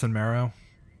Desus and Mero?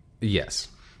 Yes.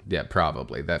 Yeah,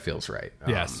 probably. That feels right.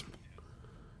 Yes.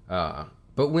 But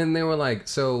when they were like,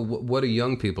 so what do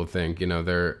young people think? You know,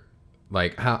 they're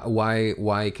like,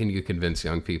 why can you convince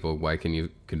young people? Why can you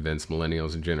convince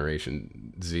millennials and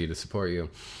Generation Z to support you?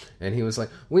 And he was like,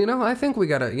 well, you know, I think we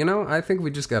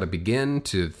just gotta begin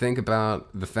to think about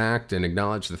the fact and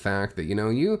acknowledge the fact that, you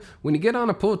know, when you get on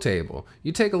a pool table,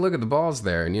 you take a look at the balls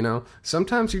there, and, you know,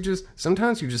 sometimes you're just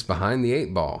behind the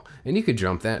 8 ball, and you could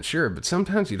jump that, sure, but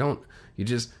sometimes you don't.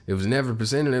 It was never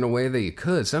presented in a way that you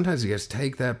could. Sometimes you just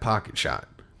take that pocket shot.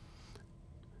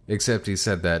 Except he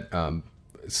said that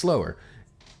slower.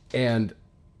 And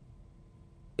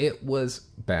it was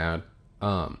bad.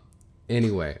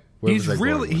 Anyway.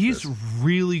 He's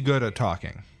really good at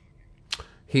talking.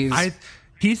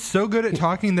 He's so good at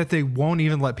talking that they won't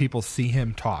even let people see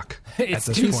him talk. It's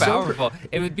too powerful.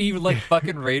 It would be like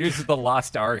fucking Raiders of the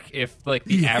Lost Ark if like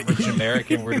the average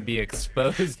American were to be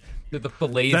exposed to the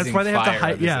blazing that's why they have to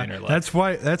fire of hide. Yeah,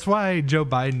 that's why Joe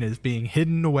Biden is being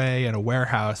hidden away in a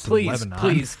warehouse in Lebanon.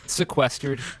 Please,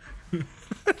 sequestered.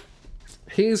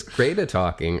 He's great at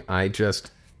talking. I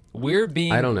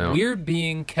don't know. We're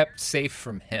being kept safe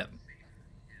from him.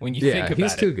 When you think about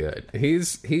he's too good.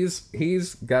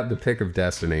 He's got the pick of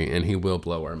destiny, and he will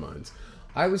blow our minds.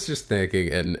 I was just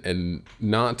thinking, and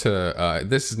not to.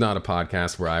 This is not a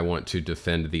podcast where I want to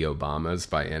defend the Obamas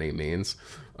by any means,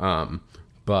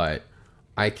 but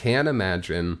I can't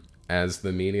imagine, as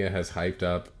the media has hyped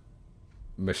up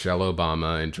Michelle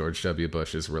Obama and George W.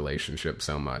 Bush's relationship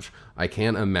so much, I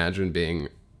can't imagine being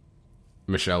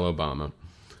Michelle Obama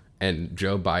and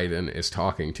Joe Biden is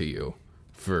talking to you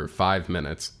for 5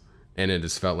 minutes, and it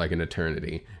has felt like an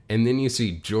eternity. And then you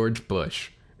see George Bush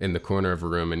in the corner of a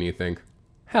room, and you think,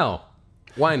 hell,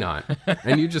 why not?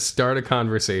 And you just start a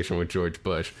conversation with George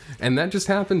Bush. And that just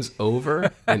happens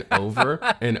over and over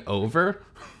and over,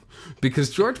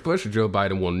 because George Bush and Joe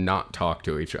Biden will not talk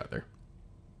to each other.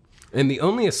 And the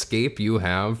only escape you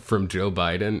have from Joe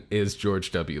Biden is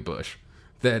George W. Bush.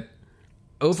 That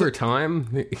over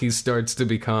time, he starts to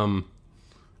become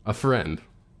a friend.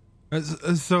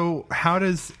 So how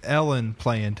does Ellen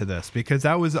play into this? Because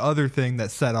that was the other thing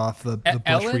that set off the Bush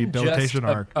Ellen rehabilitation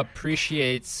arc.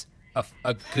 Appreciates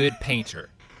a good painter.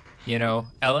 You know,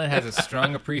 Ellen has a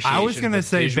strong appreciation. I was going to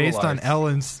say, based arts. on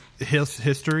Ellen's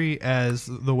history as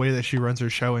the way that she runs her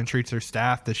show and treats her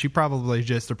staff, that she probably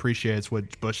just appreciates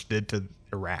what Bush did to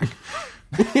Iraq.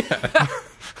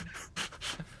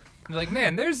 Like,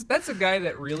 man, that's a guy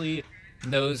that really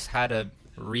knows how to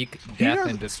wreak death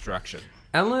and destruction.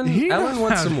 Ellen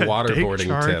wants some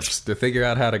waterboarding tips to figure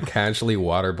out how to casually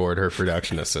waterboard her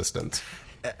production assistants.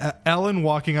 Ellen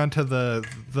walking onto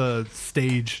the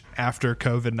stage after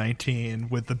COVID-19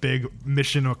 with the big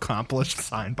mission accomplished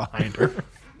sign behind her. God.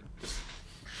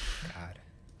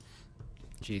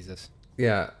 Jesus.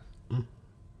 Yeah.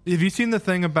 Have you seen the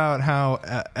thing about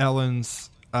how Ellen's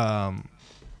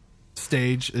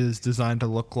stage is designed to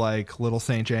look like Little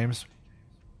St. James?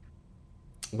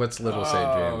 What's Little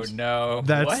St. James? Oh, no.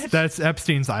 That's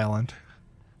Epstein's Island.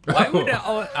 Why would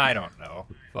I don't know.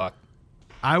 Fuck.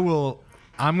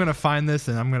 I'm going to find this,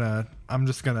 and I'm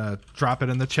just going to drop it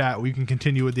in the chat. We can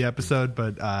continue with the episode,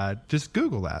 but just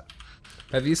Google that.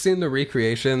 Have you seen the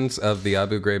recreations of the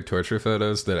Abu Ghraib torture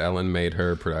photos that Ellen made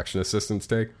her production assistants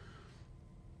take?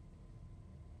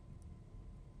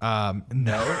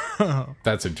 No.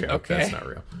 That's a joke. Okay. That's not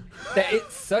real.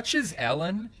 It's such as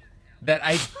Ellen that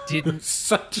I didn't.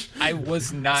 I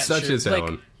was not such sure. As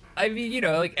Ellen. I mean, you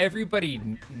know, like everybody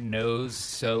knows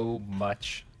so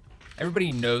much.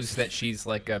 Everybody knows that she's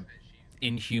like a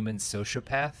inhuman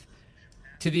sociopath.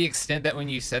 To the extent that when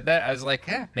you said that, I was like,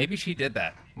 yeah, maybe she did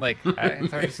that. Like,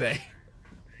 it's hard to say.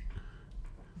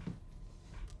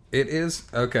 It is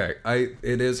okay.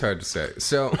 It is hard to say.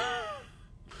 So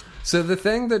the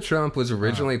thing that Trump was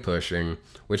originally pushing,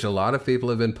 which a lot of people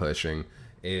have been pushing,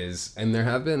 is, and there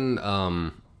have been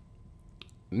a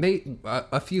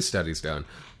few studies done,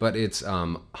 but it's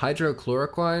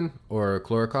hydrochloroquine or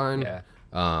chloroquine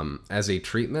as a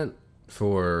treatment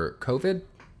for COVID.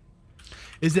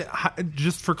 Is it,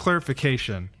 just for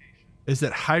clarification, is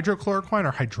it hydrochloroquine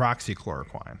or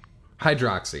hydroxychloroquine?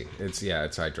 Hydroxy. It's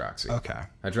hydroxy. Okay.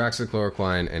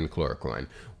 Hydroxychloroquine and chloroquine,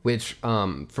 which,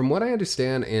 from what I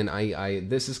understand, and I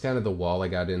this is kind of the wall I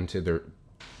got into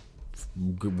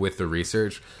with the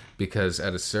research, because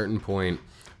at a certain point,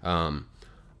 I'm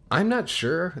not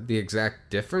sure the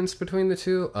exact difference between the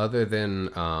two, other than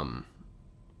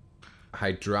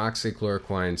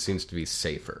hydroxychloroquine seems to be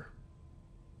safer.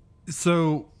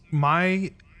 So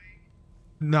my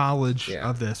knowledge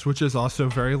of this, which is also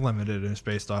very limited and is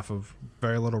based off of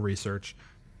very little research,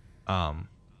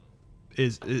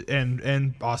 is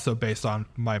and also based on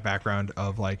my background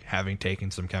of like having taken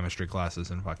some chemistry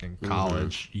classes in fucking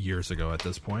college years ago at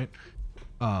this point,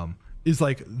 is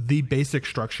like the basic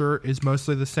structure is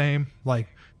mostly the same. Like,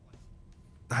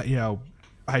 you know,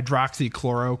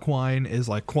 hydroxychloroquine is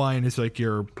like, quine is like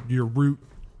your root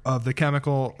of the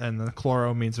chemical, and the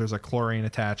chloro means there's a chlorine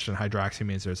attached, and hydroxy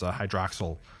means there's a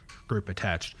hydroxyl group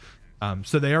attached.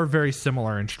 So they are very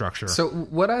similar in structure. So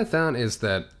what I found is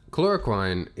that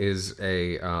chloroquine is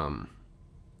a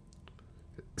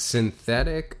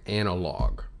synthetic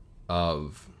analog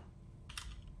of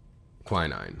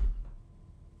quinine.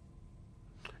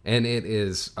 And it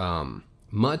is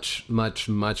much, much,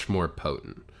 much more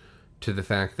potent, to the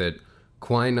fact that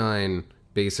quinine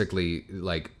basically,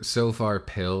 like, so far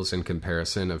pills in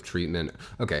comparison of treatment.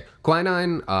 Okay,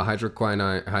 quinine,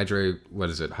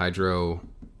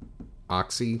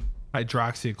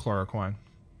 hydroxychloroquine.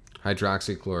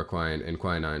 Hydroxychloroquine and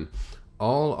quinine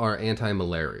all are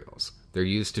anti-malarials. They're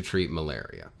used to treat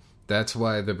malaria. That's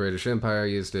why the British Empire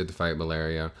used it to fight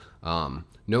malaria. No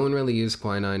one really used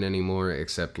quinine anymore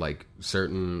except like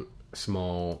certain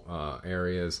small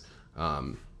areas.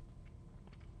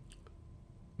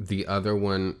 The other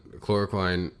one,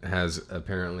 chloroquine, has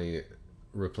apparently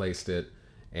replaced it,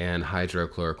 and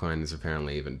hydroxychloroquine is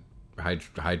apparently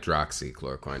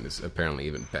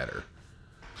even better.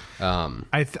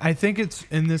 I think it's,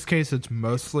 in this case, it's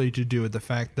mostly to do with the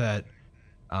fact that,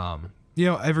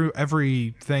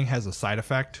 everything has a side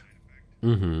effect,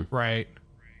 right?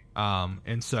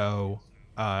 And so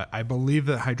I believe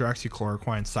that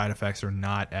hydroxychloroquine side effects are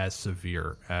not as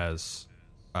severe as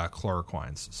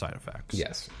chloroquine's side effects.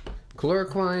 Yes,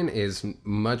 chloroquine is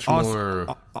much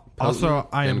more. Also,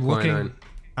 I'm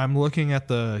looking at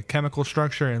the chemical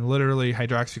structure, and literally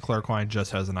hydroxychloroquine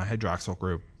just has an hydroxyl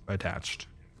group attached.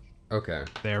 Okay,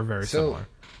 they are very similar.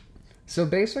 So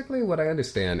basically, what I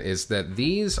understand is that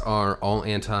these are all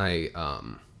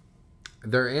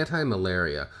they're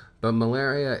anti-malaria, but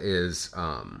malaria is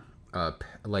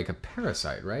like a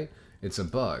parasite, right? It's a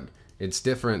bug. It's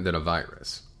different than a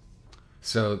virus.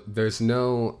 So there's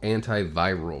no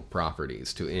antiviral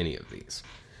properties to any of these.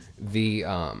 The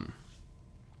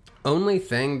only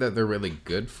thing that they're really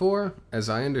good for, as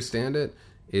I understand it,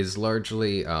 is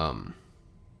largely, and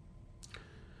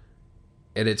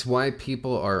it's why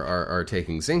people are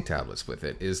taking zinc tablets with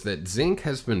it, is that zinc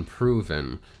has been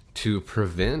proven to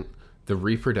prevent the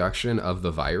reproduction of the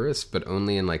virus, but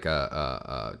only in like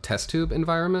a test tube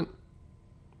environment.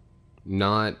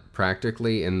 Not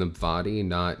practically in the body,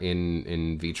 not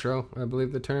in vitro, I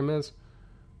believe the term is.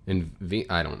 I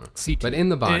don't know. But in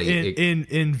the body.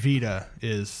 In Vita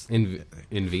is... In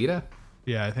Vita?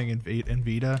 Yeah, I think in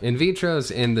Vita. In vitro's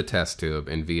in the test tube,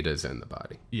 in Vita's in the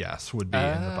body. Yes, would be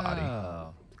in the body.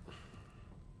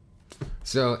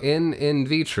 So in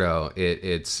vitro,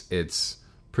 it's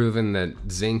proven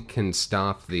that zinc can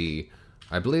stop I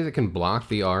believe it can block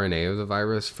the RNA of the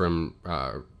virus from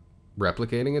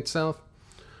replicating itself.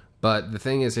 But the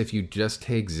thing is, if you just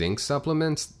take zinc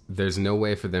supplements, there's no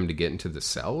way for them to get into the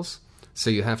cells. So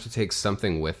you have to take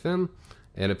something with them.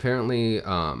 And apparently,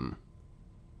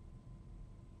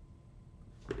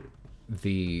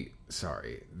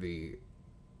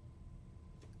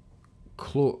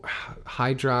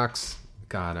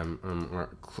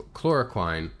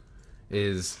 chloroquine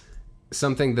is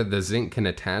something that the zinc can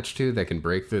attach to that can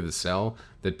break through the cell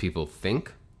that people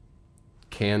think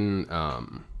can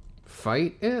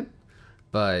fight it,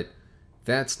 but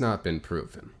that's not been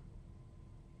proven.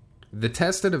 The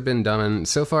tests that have been done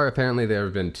so far, apparently there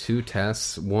have been 2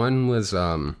 tests. One was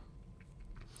the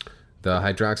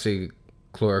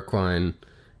hydroxychloroquine,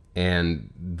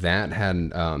 and that had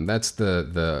that's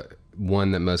the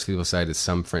one that most people cite as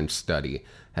some French study,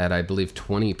 had, I believe,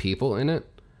 20 people in it.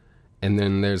 And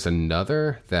then there's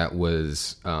another that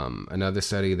was another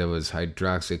study that was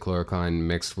hydroxychloroquine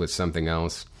mixed with something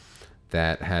else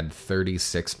that had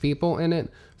 36 people in it,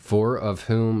 4 of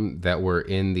whom that were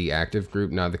in the active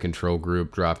group, not the control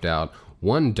group, dropped out.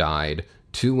 1 died,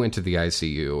 2 went to the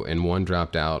ICU, and 1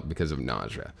 dropped out because of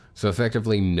nausea. So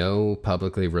effectively, no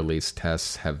publicly released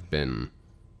tests have been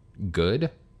good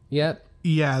yet.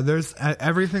 Yeah, there's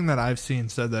everything that I've seen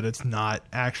said that it's not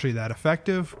actually that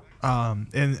effective.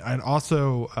 And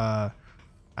also, I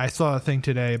saw a thing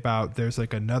today about there's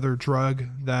like another drug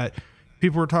that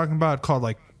people were talking about called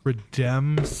like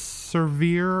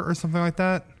Remdesivir or something like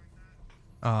that.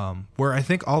 Where I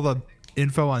think all the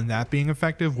info on that being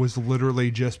effective was literally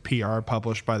just PR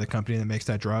published by the company that makes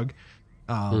that drug.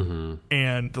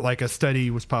 And like a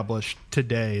study was published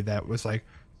today that was like,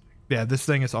 yeah, this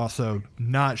thing is also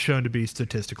not shown to be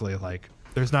statistically, like,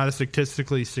 there's not a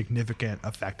statistically significant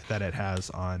effect that it has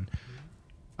on,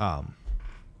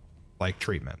 like,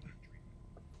 treatment.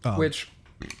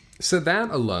 So that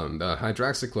alone, the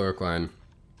hydroxychloroquine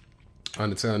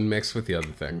on its own mixed with the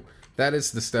other thing, that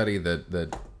is the study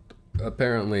that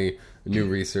apparently new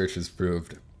research has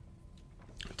proved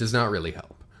does not really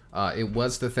help. It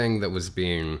was the thing that was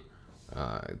being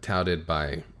touted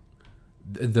by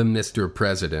the Mr.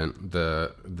 President,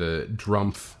 the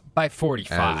Drumpf. By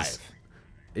 45.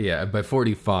 By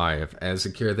 45 as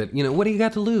a cure that, what do you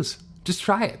got to lose? Just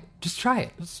try it. Just try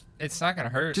it. It's not going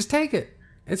to hurt. Just take it.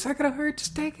 It's not going to hurt.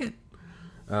 Just take it.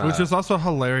 Which is also a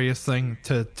hilarious thing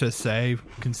to say,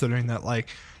 considering that, like,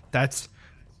 that's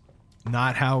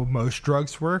not how most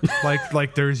drugs work.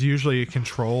 like there's usually a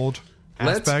controlled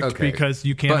aspect because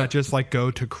you cannot just like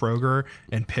go to Kroger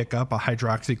and pick up a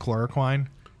hydroxychloroquine.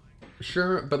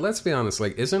 Sure, but let's be honest.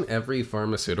 Like, isn't every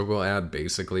pharmaceutical ad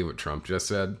basically what Trump just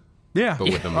said? Yeah, but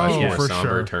with a much more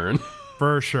somber turn.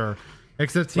 For sure.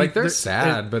 Except like they're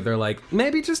sad, but they're like,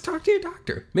 maybe just talk to your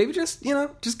doctor. Maybe just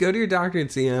just go to your doctor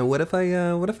and see. What if I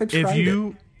tried If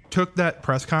you took that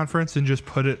press conference and just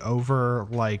put it over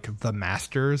like the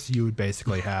Masters, you would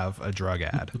basically have a drug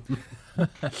ad.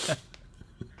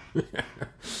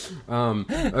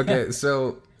 Okay,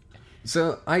 so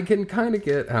I can kind of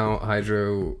get how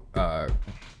hydro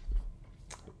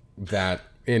that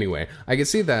anyway. I can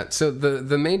see that. So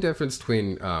the main difference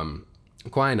between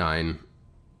quinine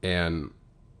and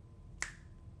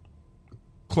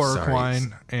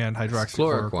chloroquine and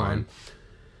hydroxychloroquine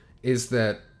is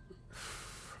that.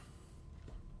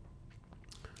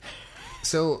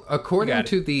 So according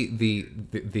to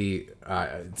the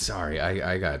sorry,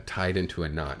 I got tied into a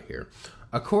knot here.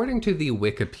 According to the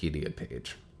Wikipedia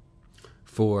page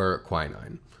for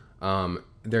quinine,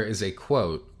 there is a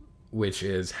quote which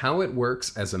is, "How it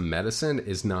works as a medicine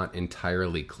is not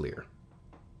entirely clear,"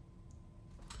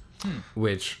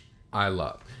 which I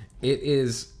love. It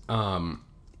is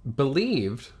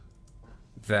believed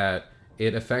that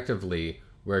it effectively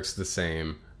works the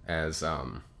same as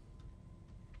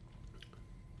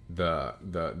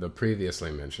the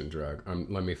previously mentioned drug.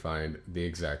 Let me find the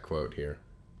exact quote here.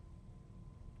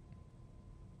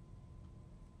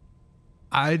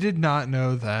 I did not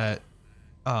know that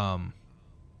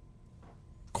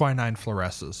quinine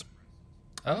fluoresces.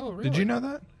 Oh, really? Did you know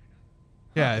that?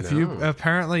 Yeah,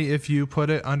 if you put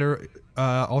it under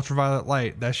ultraviolet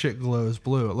light, that shit glows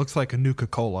blue. It looks like a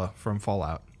Nuka-Cola from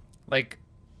Fallout. Like,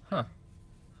 huh?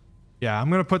 Yeah, I'm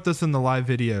gonna put this in the live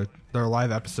video, their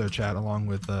live episode chat, along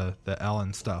with the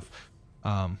Ellen stuff.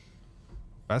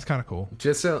 That's kind of cool.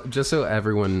 Just so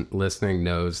everyone listening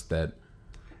knows that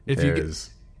if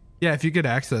you get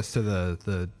access to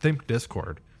the Think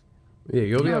Discord,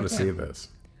 you'll be able to see this.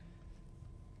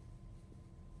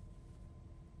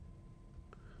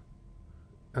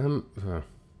 So.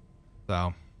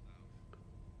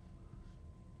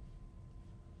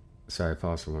 Sorry,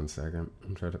 pause for 1 second.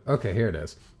 I'm trying to. Okay, here it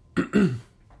is.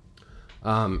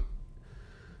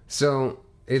 So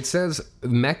it says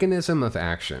mechanism of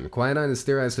action. Quinine is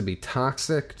theorized to be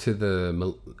toxic to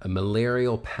the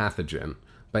malarial pathogen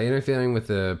by interfering with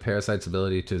the parasite's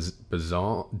ability to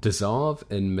dissolve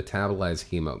and metabolize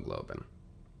hemoglobin.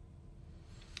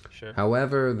 Sure.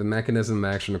 However, the mechanism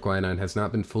of action of quinine has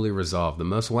not been fully resolved. The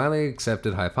most widely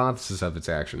accepted hypothesis of its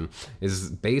action is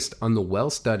based on the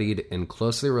well-studied and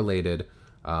closely related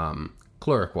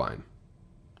chloroquine.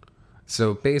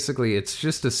 So basically, it's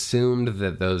just assumed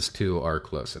that those two are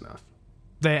close enough.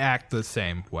 They act the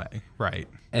same way, right?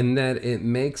 And that it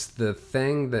makes the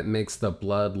thing that makes the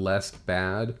blood less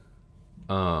bad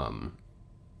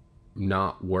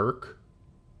not work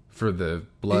for the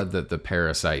blood that the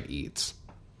parasite eats.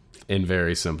 In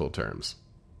very simple terms.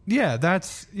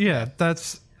 That's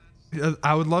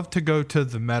I would love to go to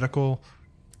the medical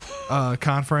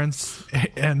conference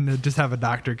and just have a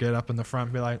doctor get up in the front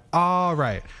and be like, all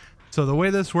right, so the way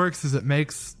this works is it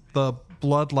makes the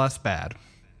blood less bad.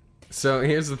 So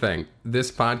here's the thing. This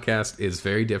podcast is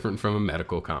very different from a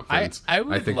medical conference. I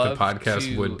think the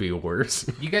podcast would be worse.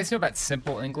 You guys know about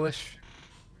Simple English?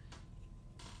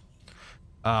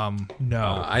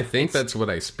 No. I think that's what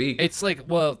I speak. It's like,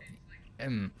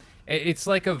 it's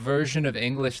like a version of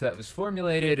English that was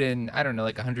formulated in, I don't know,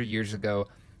 like 100 years ago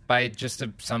by just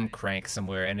some crank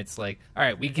somewhere. And it's like, all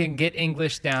right, we can get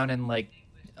English down in like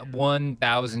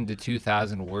 1,000 to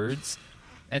 2,000 words.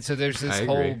 And so there's this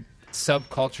whole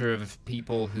subculture of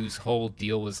people whose whole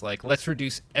deal was like, let's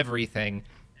reduce everything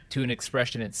to an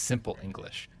expression in simple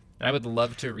English. And I would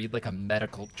love to read like a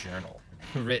medical journal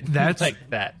written like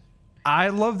that. I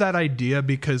love that idea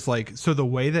because, like, so the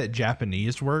way that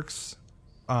Japanese works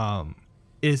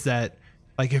is that,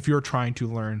 like, if you're trying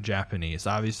to learn Japanese,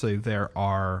 obviously there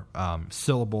are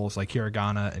syllables like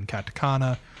hiragana and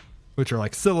katakana, which are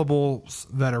like syllables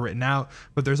that are written out,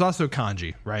 but there's also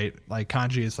kanji, right? Like,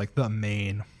 kanji is like the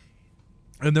main,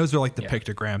 and those are like the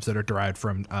pictograms that are derived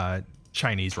from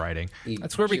Chinese writing.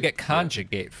 That's where we get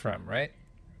conjugate from, right?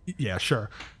 Yeah,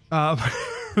 sure. But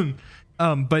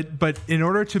in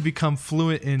order to become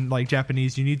fluent in like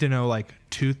Japanese, you need to know like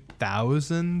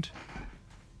 2,000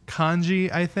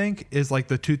 kanji. I think is like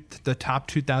the top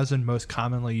 2,000 most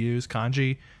commonly used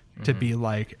kanji to be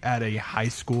like at a high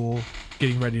school,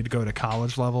 getting ready to go to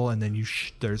college level, and then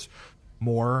there's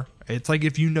more. It's like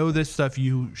if you know this stuff,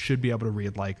 you should be able to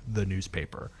read like the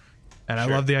newspaper. And I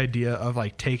love the idea of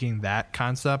like taking that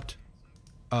concept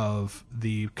of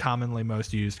the commonly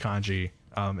most used kanji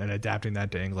and adapting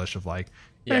that to English of like,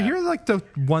 yeah, here are like the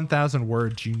 1,000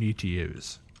 words you need to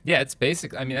use. Yeah, it's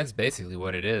basic. I mean, that's basically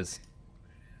what it is.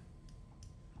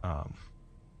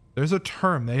 There's a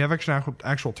term. They have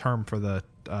actual term for the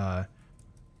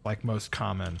like most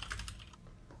common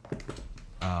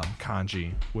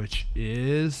kanji, which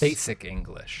is basic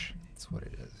English. That's what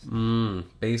it is.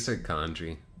 Basic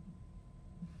kanji.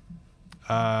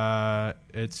 That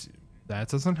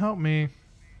doesn't help me.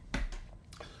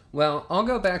 Well, I'll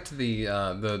go back to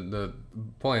the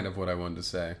point of what I wanted to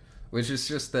say, which is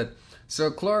just that. So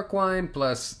chloroquine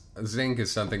plus zinc is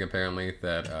something apparently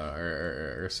that,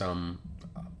 or some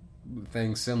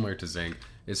thing similar to zinc,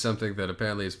 is something that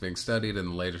apparently is being studied, and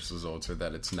the latest results are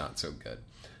that it's not so good.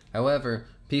 However,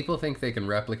 people think they can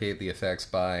replicate the effects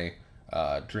by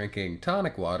drinking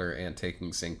tonic water and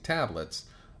taking zinc tablets,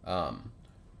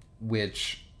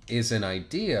 which is an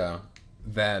idea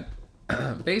that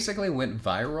basically went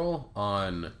viral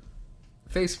on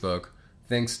Facebook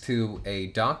thanks to a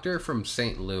doctor from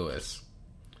St. Louis,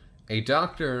 a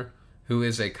doctor who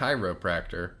is a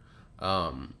chiropractor,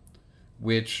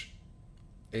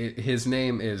 his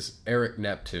name is Eric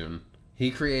Neptune.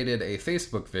 He created a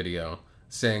Facebook video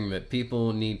saying that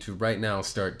people need to right now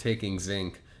start taking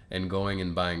zinc and going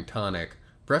and buying tonic,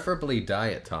 preferably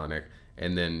diet tonic,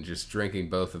 and then just drinking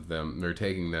both of them, or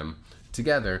taking them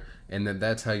together, and then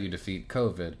that's how you defeat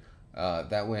COVID.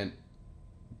 That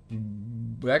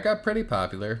got pretty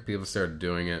popular. People started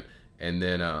doing it, and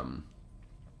then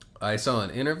I saw an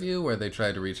interview where they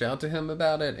tried to reach out to him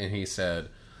about it, and he said,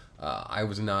 I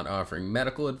was not offering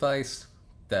medical advice.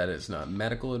 That is not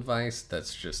medical advice.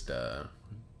 That's just a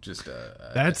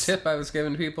tip I was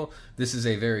giving people. This is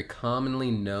a very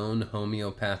commonly known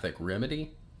homeopathic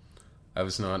remedy. I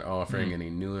was not offering any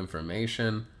new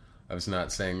information. I was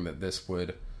not saying that this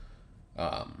would,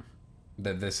 that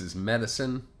this is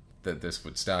medicine, that this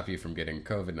would stop you from getting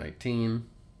COVID-19.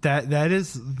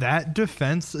 That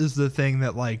defense is the thing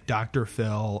that like Dr.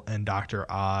 Phil and Dr.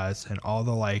 Oz and all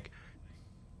the like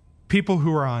people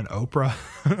who are on Oprah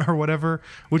or whatever,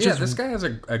 this guy has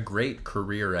a great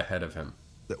career ahead of him.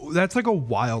 That's like a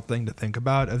wild thing to think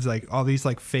about, as like all these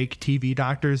like fake TV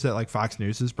doctors that like Fox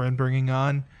News has been bringing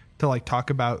on to like talk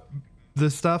about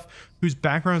this stuff, whose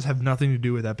backgrounds have nothing to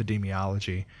do with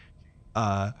epidemiology,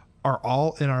 are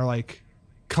all in our like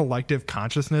collective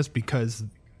consciousness because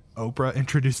Oprah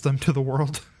introduced them to the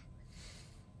world.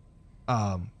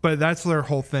 But that's their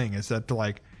whole thing, is that to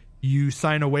like, you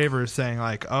sign a waiver saying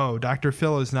like, oh, Dr.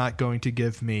 Phil is not going to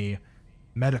give me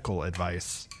medical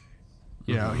advice.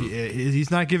 You know,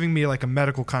 he's not giving me like a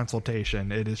medical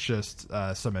consultation. It is just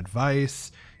some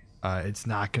advice. It's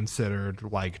not considered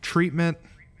like treatment,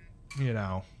 you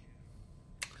know.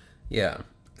 Yeah.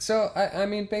 So, I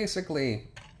mean, basically,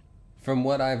 from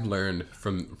what I've learned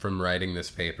from writing this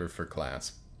paper for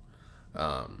class,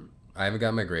 I haven't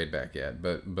got my grade back yet,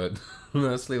 but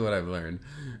mostly what I've learned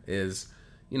is,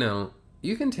 you know,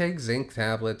 you can take zinc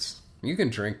tablets, you can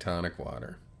drink tonic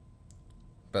water,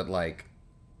 but like,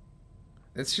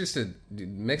 it's just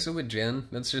mix it with gin.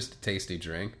 That's just a tasty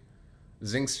drink.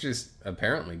 Zinc's just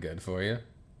apparently good for you.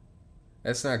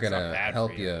 It's not gonna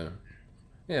help you.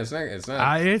 Yeah, it's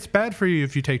not. It's bad for you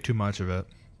if you take too much of it.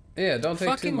 Yeah, don't take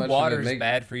too much. Fucking water's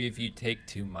bad for you if you take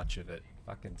too much of it.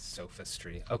 Fucking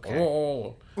sophistry. Okay.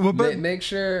 Oh. Well, but make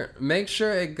sure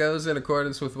it goes in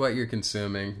accordance with what you're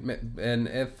consuming, and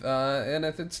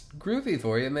if it's groovy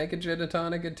for you, make a gin and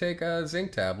tonic and take a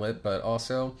zinc tablet, but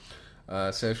also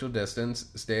social distance,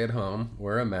 stay at home,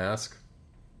 wear a mask.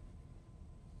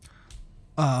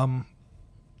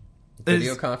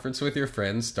 Video conference with your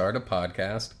friends, start a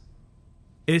podcast.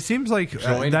 It seems like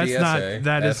that's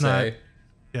DSA,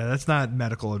 that's not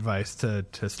medical advice to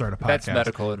start a podcast. That's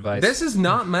medical advice. This is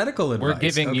not medical advice. We're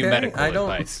giving you medical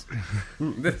advice.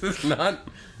 This is not.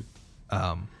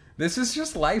 This is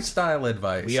just lifestyle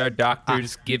advice. We are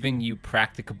doctors giving you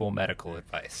practicable medical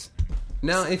advice.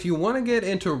 Now, if you want to get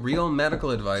into real medical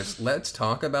advice, let's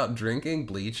talk about drinking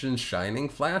bleach and shining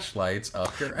flashlights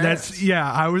up your ass.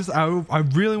 I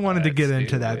really wanted to get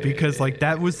into that because like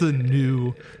that was the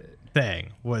new thing,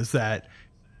 was that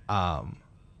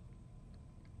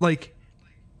like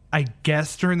I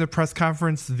guess during the press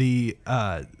conference the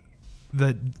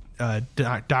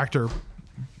Dr.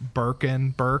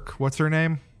 Burke, what's her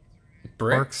name?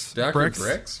 Bricks. Dr.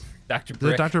 Bricks? Dr.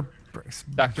 Brick.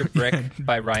 Dr. Brick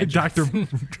by Ryan Johnson.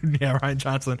 Ryan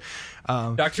Johnson.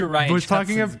 Dr. Ryan was Johnson's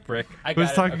talking of Brick.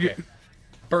 Burks.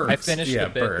 I finished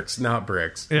the bit. Burks, not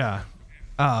bricks. Yeah.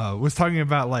 Was talking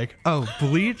about like,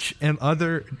 bleach and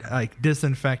other like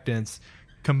disinfectants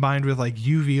combined with like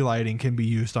UV lighting can be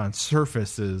used on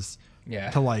surfaces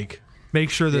to like make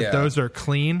sure that those are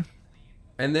clean.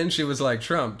 And then she was like,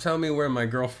 Trump, tell me where my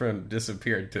girlfriend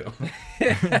disappeared to.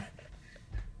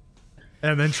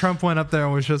 And then Trump went up there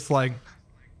and was just like,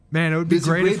 man, it would be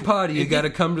great. It's a great party. You got to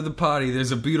come to the party.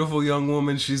 There's a beautiful young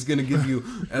woman. She's going to give you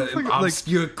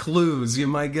obscure clues. You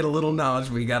might get a little knowledge,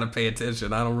 but you got to pay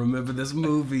attention. I don't remember this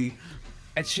movie.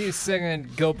 And she's singing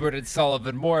Gilbert and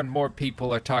Sullivan. More and more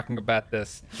people are talking about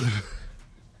this.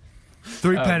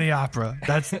 Three-penny opera.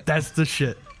 That's the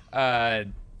shit.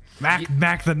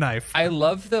 Mac the knife. I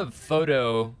love the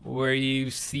photo where you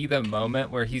see the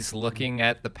moment where he's looking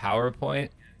at the PowerPoint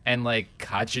and like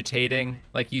cogitating,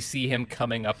 like you see him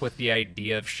coming up with the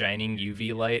idea of shining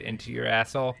UV light into your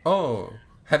asshole. Oh,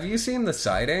 have you seen the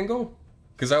side angle?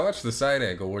 Because I watched the side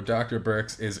angle where Dr.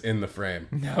 Burks is in the frame.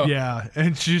 No. Yeah,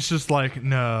 and she's just like,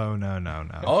 no.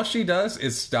 All she does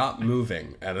is stop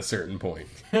moving at a certain point.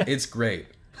 It's great.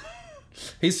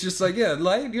 He's just like, yeah,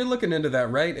 light, you're looking into that,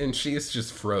 right? And she's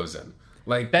just frozen.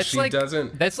 Like,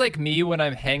 doesn't... That's like me when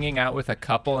I'm hanging out with a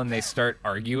couple and they start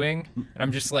arguing, and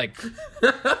I'm just like,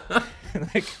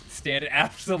 like standing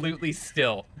absolutely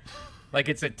still. Like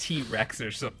it's a T-Rex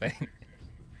or something.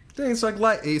 It's like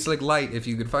light. It's like light. If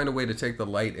you could find a way to take the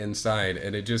light inside,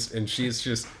 and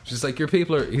she's like, your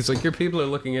people are. He's like, your people are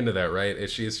looking into that, right? And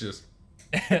she's just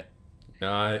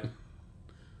not.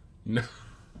 No.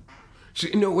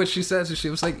 What she says is she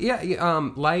was like,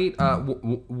 light,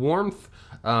 warmth.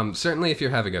 Certainly, if you're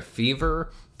having a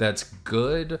fever, that's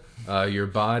good. Your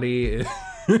body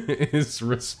is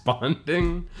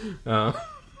responding.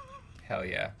 Hell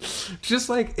yeah! Just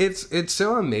like it's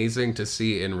so amazing to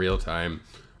see in real time.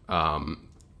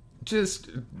 Just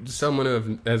someone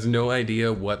who has no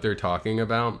idea what they're talking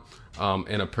about,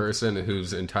 and a person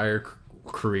whose entire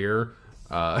career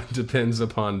depends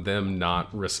upon them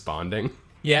not responding.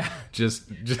 Yeah, just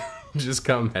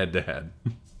come head to head.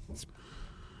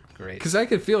 Great. Because I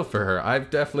could feel for her.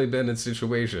 I've definitely been in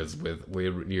situations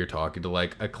where you're talking to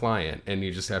like a client, and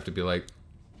you just have to be like,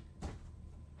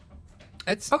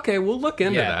 okay, we'll look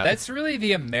into that. That's really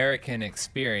the American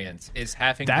experience, is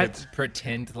having to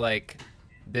pretend like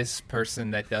this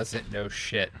person that doesn't know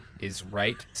shit is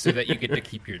right so that you get to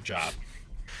keep your job.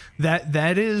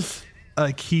 That is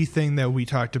a key thing that we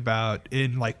talked about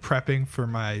in like prepping for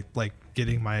my like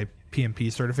getting my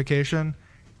PMP certification.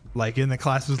 Like in the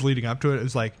classes leading up to it, it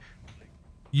was like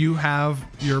you have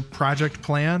your project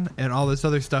plan and all this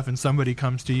other stuff, and somebody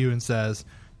comes to you and says,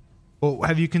 well,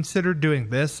 have you considered doing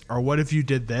this? Or what if you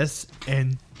did this?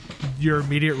 And your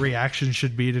immediate reaction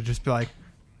should be to just be like,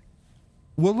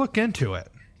 we'll look into it.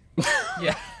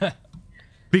 Yeah.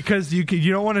 Because you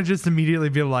don't want to just immediately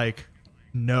be like,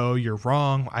 no, you're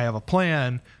wrong. I have a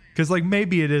plan. Because like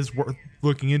maybe it is worth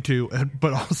looking into,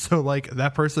 but also like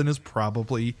that person is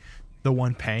probably the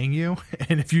one paying you.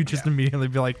 And if you just immediately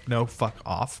be like, no, fuck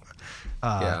off.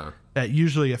 That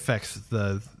usually affects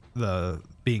the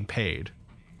being paid.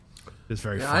 It's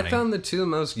very funny. I found the two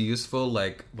most useful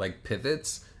like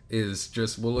pivots is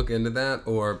just we'll look into that,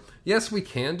 or yes, we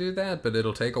can do that, but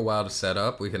it'll take a while to set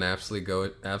up. We can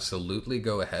absolutely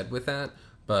go ahead with that,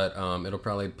 but it'll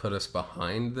probably put us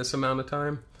behind this amount of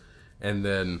time. And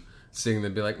then seeing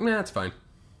them be like, nah, it's fine.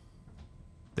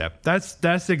 Yep,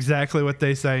 that's exactly what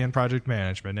they say in project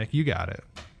management, Nick. You got it.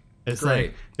 It's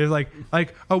great. It's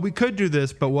like, oh, we could do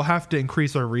this, but we'll have to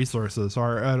increase our resources,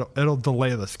 or it'll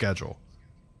delay the schedule.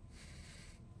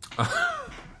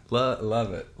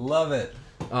 Love it.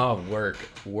 Oh,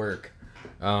 work.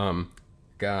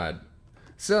 God.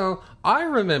 So I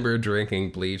remember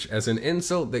drinking bleach as an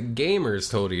insult that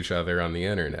gamers told each other on the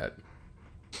internet.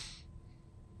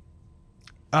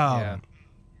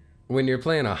 When you're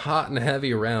playing a hot and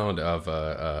heavy round of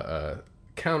a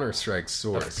Counter-Strike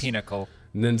Source, Pinnacle,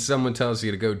 and then someone tells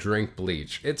you to go drink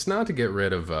bleach, it's not to get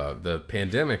rid of the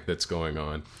pandemic that's going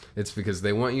on. It's because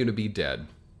they want you to be dead.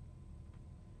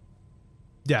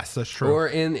 Yes, that's true. Or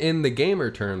in the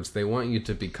gamer terms, they want you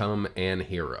to become an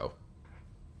hero.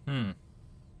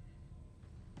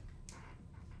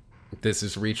 This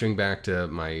is reaching back to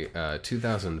my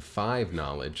 2005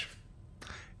 knowledge.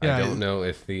 Yeah, I don't know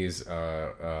if these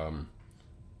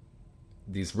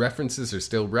references are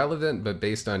still relevant, but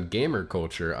based on gamer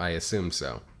culture, I assume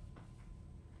so.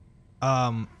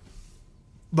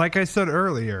 Like I said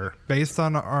earlier, based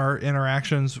on our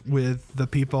interactions with the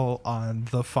people on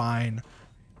the fine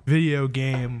video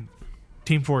game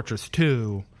Team Fortress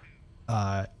 2,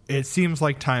 it seems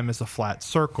like time is a flat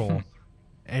circle,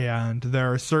 and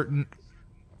there are certain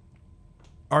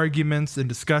arguments and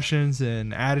discussions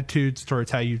and attitudes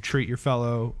towards how you treat your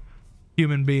fellow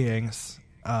human beings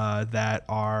that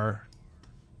are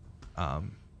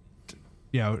time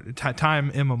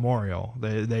immemorial.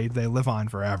 They live on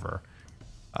forever.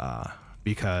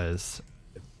 Because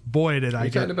boy, did I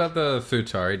get... talking about the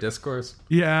Futari discourse?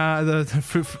 Yeah, the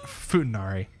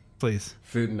Futanari, please.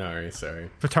 Futanari, sorry.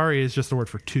 Futari is just the word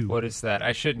for two. What is that?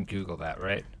 I shouldn't Google that,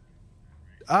 right?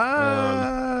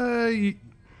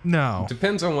 No.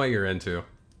 Depends on what you're into.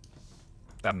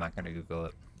 I'm not going to Google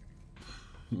it.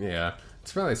 Yeah,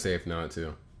 it's probably safe not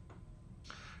to.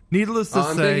 Needless to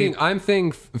say... I'm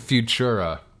thinking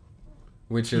Futura,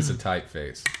 which is a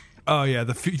typeface. Oh, yeah,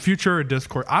 the Futura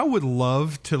Discord. I would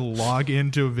love to log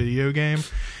into a video game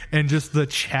and just the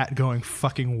chat going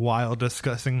fucking wild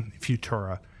discussing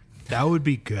Futura. That would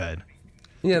be good.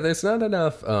 Yeah, there's not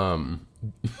enough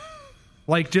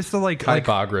just the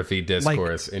typography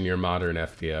discourse in your modern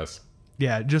FPS.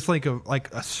 Yeah, just like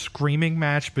a screaming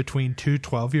match between two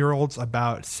 12-year-olds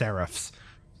about serifs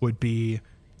would be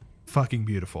fucking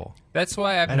beautiful. That's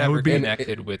why I've never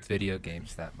connected with video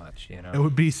games that much, you know. It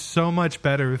would be so much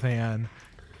better than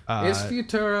is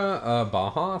Futura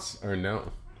Bajas or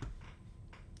no?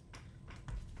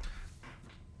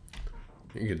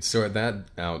 You could sort that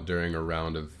out during a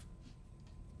round of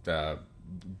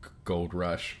Gold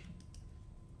Rush.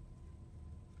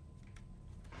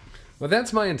 Well,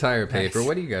 that's my entire paper. Nice.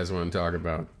 What do you guys want to talk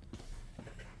about?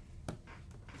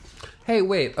 Hey,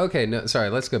 wait. Okay, no, sorry.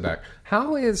 Let's go back.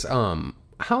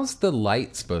 How's the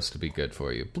light supposed to be good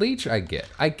for you? Bleach, I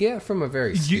get from a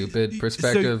very stupid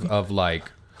perspective of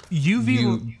like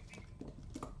UV.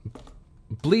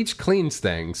 Bleach cleans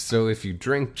things, so if you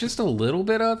drink just a little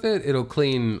bit of it, it'll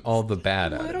clean all the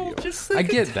bad out of you. Just like I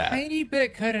get a that. tiny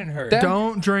bit couldn't hurt.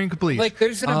 Don't drink bleach. Like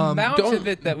there's an amount of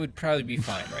it that would probably be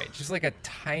fine, right? Just like a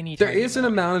tiny. There is an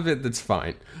amount of it that's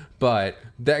fine, but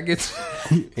that gets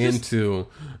into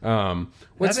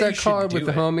what's that called with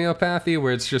the homeopathy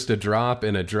where it's just a drop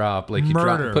and a drop, like you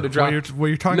put a drop. What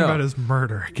you're talking about is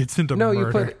murder. It gets into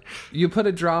murder. You put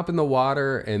a drop in the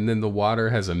water, and then the water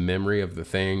has a memory of the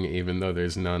thing, even though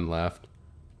there's none left.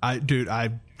 I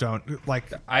don't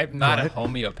like. I'm not a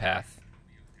homeopath.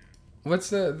 What's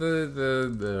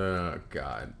the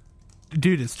God?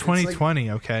 Dude, it's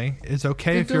 2020. Okay, it's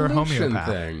okay if you're a homeopath.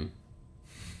 Thing.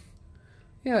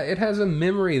 Yeah, it has a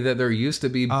memory that there used to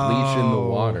be bleach in the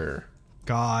water.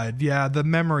 God, yeah, the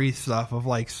memory stuff of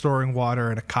like storing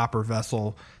water in a copper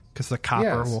vessel because the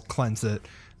copper will cleanse it.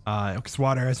 Because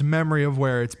water has a memory of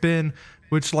where it's been,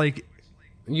 which like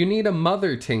you need a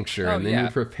mother tincture, and then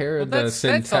you prepare the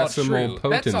centesimal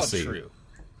potency. That's all true.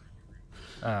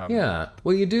 Yeah,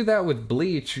 well, you do that with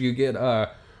bleach, you get a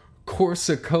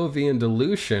Korsakovian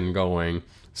dilution going.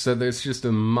 So there's just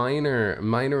a minor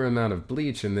amount of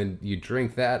bleach, and then you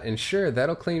drink that, and sure,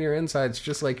 that'll clean your insides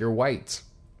just like your whites.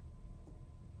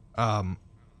 The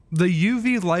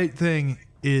UV light thing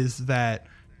is that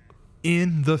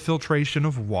in the filtration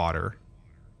of water,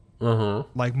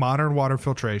 like modern water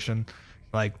filtration,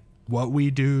 like what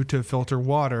we do to filter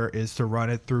water is to run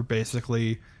it through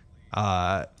basically,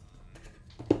 smaller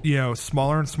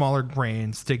and smaller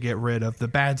grains to get rid of the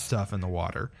bad stuff in the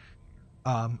water.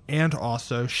 And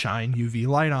also shine UV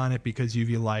light on it because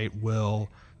UV light will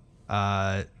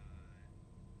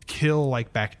kill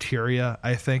like bacteria,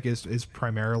 I think is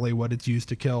primarily what it's used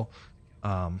to kill.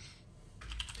 And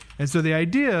so the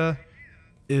idea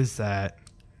is that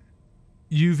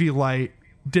UV light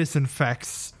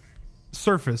disinfects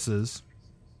surfaces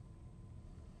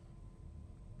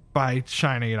by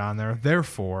shining it on there.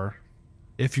 Therefore,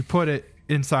 if you put it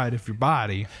inside of your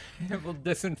body, it will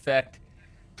disinfect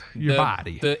your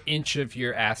body, the inch of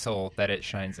your asshole that it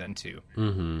shines into.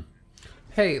 Mm-hmm.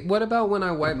 Hey, what about when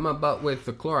I wipe my butt with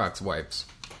the Clorox wipes?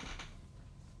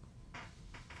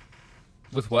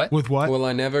 With what? With what? Will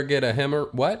I never get a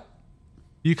What?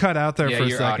 You cut out there for a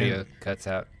your second. audio cuts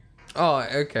out. Oh,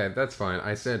 okay, that's fine.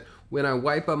 I said when I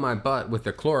wipe on my butt with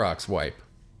the Clorox wipe.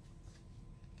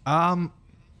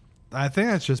 I think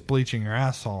that's just bleaching your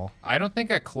asshole. I don't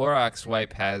think a Clorox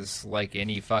wipe has like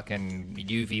any fucking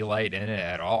UV light in it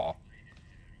at all.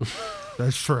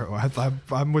 That's true.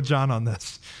 I'm with John on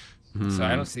this. So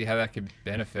I don't see how that could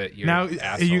benefit your now,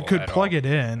 asshole you could at plug all. it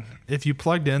in if you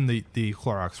plugged in the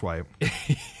Clorox wipe.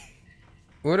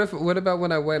 What about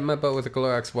when I wipe my butt with a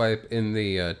Clorox wipe in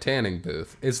the tanning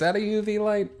booth? Is that a UV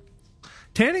light?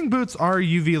 Tanning boots are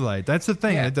UV light. That's the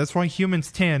thing. Yeah. That's why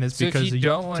humans tan is So because if you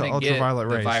don't want to get ultraviolet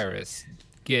the rays. virus,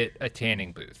 get a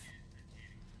tanning booth.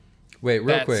 Wait,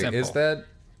 real That's quick. simple. Is that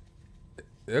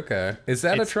okay? Is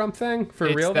that a Trump thing for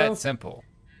it's real that though? simple.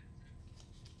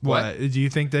 What? Do you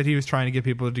think that he was trying to get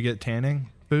people to get tanning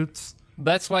boots?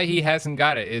 That's why he hasn't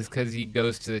got it, is because he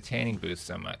goes to the tanning booth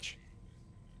so much.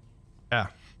 Yeah.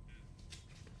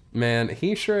 Man,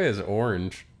 he sure is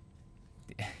orange.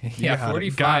 Yeah, got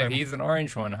 45. him. He's an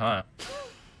orange one, huh?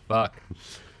 Fuck.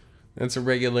 That's a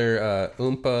regular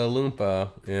Oompa Loompa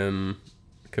in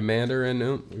Commander and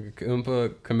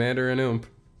Oompa Commander and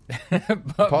Oomp.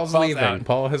 Paul's leaving. Out.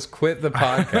 Paul has quit the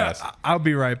podcast. I'll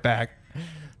be right back.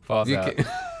 Falls You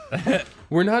out.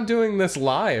 We're not doing this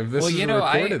live. This Well, is you a know,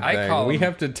 recorded I thing. call We him-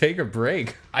 have to take a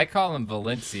break. I call him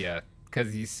Valencia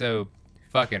because he's so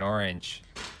fucking orange.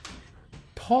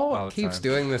 Paul All the keeps time.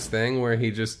 doing this thing where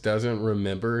he just doesn't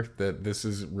remember that this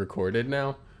is recorded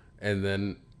now, and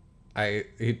then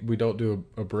we don't do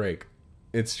a break.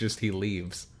 It's just he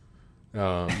leaves,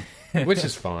 which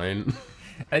is fine.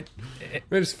 I-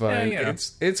 Which is fine. Yeah, you know.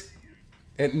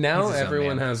 Now He's his own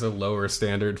everyone man. has a lower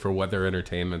standard for what their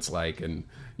entertainment's like, and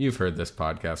you've heard this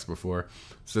podcast before,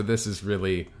 so this is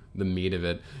really the meat of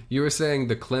it. You were saying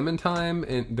the Clementine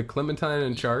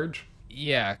in charge.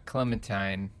 Yeah,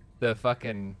 Clementine, the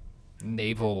fucking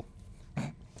navel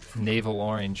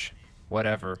orange,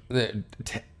 whatever.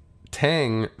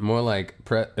 Tang, more like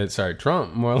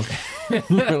Trump, more like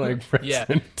more like Yeah,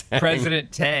 President Tang.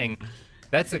 President Tang.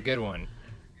 That's a good one.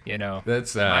 You know,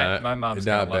 That's my mom's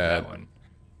not gonna love bad. that one.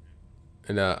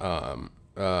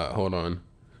 And hold on,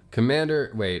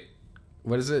 Commander. Wait,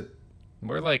 what is it?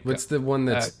 We're like What's the one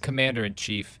that's Commander in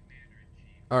Chief.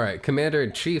 all right? Commander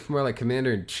in Chief, more like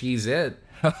Commander in Cheese It.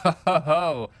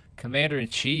 Oh, Commander in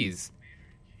Cheese.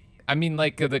 I mean,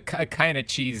 like the kind of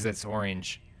cheese that's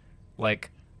orange, like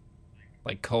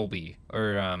Colby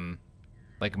or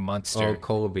like Munster. Oh,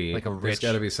 Colby. Like a There's rich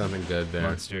got to be something good there.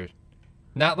 Munster.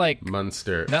 Not like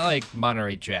Munster.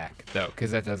 Monterey Jack though,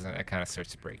 because that kind of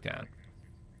starts to break down.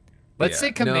 Let's say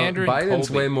No, Commander Biden's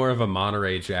Colby. way more of a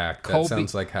Monterey Jack. That Colby-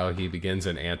 sounds like how he begins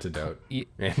an antidote. Y-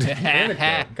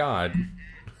 Antidote. God.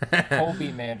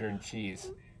 Colby Mandarin cheese.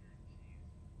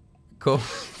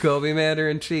 Colby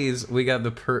Mandarin cheese. We got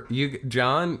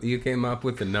John. You came up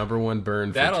with the #1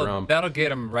 burn for Trump. That'll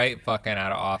get him right fucking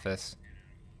out of office.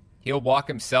 He'll walk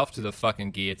himself to the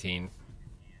fucking guillotine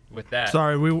with that.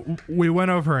 Sorry, we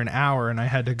went over an hour and I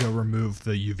had to go remove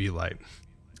the UV light.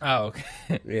 Oh,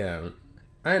 okay. Yeah,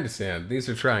 I understand. These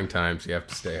are trying times. You have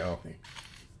to stay healthy.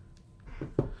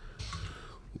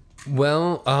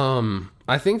 Well,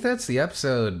 I think that's the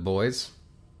episode, boys.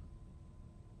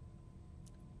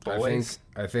 Boys.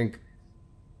 I think.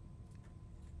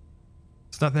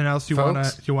 There's nothing else you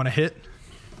Folks? wanna hit?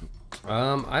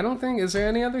 I don't think. Is there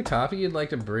any other topic you'd like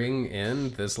to bring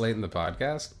in this late in the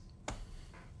podcast?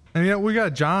 And yeah, we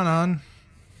got John on.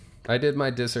 I did my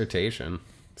dissertation,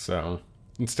 so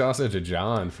let's toss it to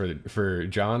John for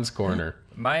John's corner.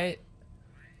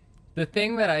 The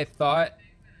thing that I thought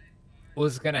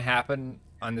was going to happen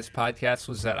on this podcast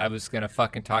was that I was going to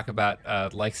fucking talk about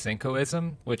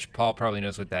Lysenkoism, which Paul probably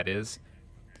knows what that is.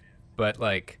 But,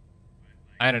 like,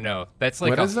 I don't know. That's like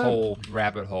What a is that? whole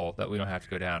rabbit hole that we don't have to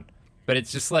go down. But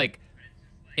it's just like,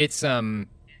 it's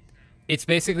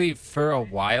basically for a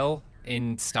while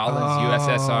in Stalin's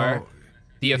USSR,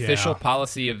 the official yeah.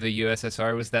 policy of the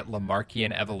USSR was that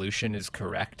Lamarckian evolution is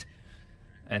correct.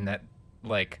 And that,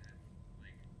 like,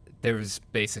 there was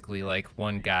basically like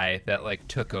one guy that like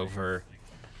took over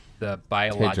the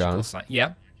biological John. science.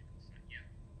 Yeah,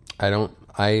 I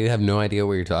have no idea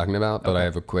what you're talking about, but I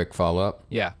have a quick follow up.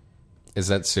 yeah, Is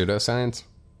that pseudoscience?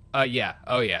 yeah.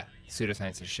 Oh yeah,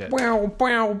 pseudoscience is shit. Wow,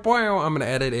 wow, wow. I'm going to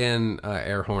edit in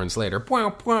air horns later.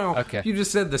 Wow, wow. Okay. You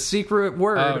just said the secret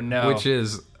word, Oh, no. which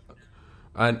is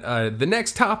the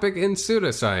next topic in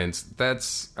pseudoscience.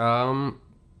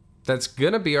 That's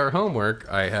going to be our homework,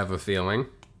 I have a feeling.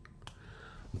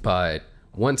 But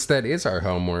once that is our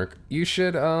homework, you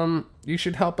should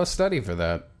help us study for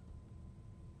that.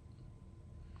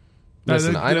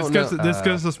 Listen, I don't know. This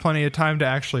gives us plenty of time to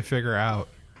actually figure out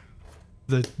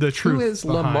the truth. Who is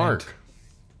behind- Lamarck?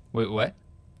 Wait, what?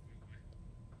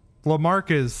 Lamarck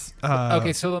is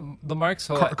Okay, so Lamarck's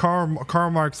whole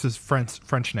Karl Marx's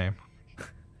French name.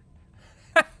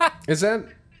 Is that?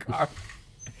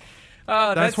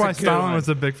 Oh, That's why a good Stalin one. was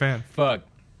a big fan. Fuck.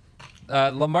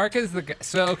 Lamarck is the guy.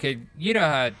 So okay, you know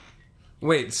how.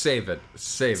 Wait, save it.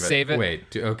 Save it?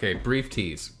 Wait. Okay, brief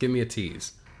tease. Give me a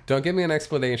tease. Don't give me an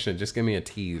explanation. Just give me a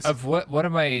tease. Of what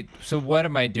am I? So what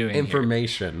am I doing?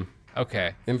 Information. Here?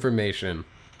 Okay. Information.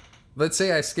 Let's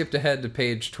say I skipped ahead to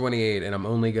page 28 and I'm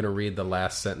only going to read the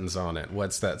last sentence on it.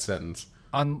 What's that sentence?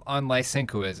 On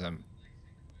Lysenkoism,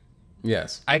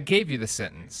 Yes. I gave you the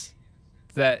sentence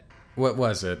that What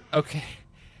was it? okay,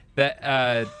 that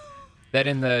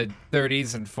in the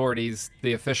 30s and 40s,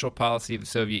 the official policy of the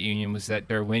Soviet Union was that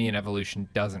Darwinian evolution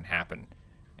doesn't happen,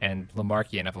 and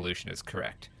Lamarckian evolution is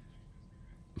correct.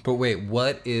 But wait,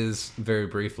 what is, very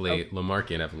briefly,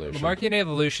 Lamarckian evolution? Lamarckian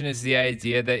evolution is the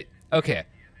idea that, okay,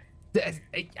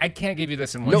 I can't give you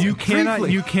this in one. No,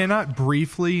 sentence. you cannot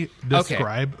briefly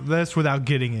describe this without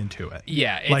getting into it.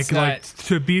 Yeah, it's like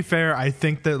to be fair, I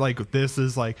think that like this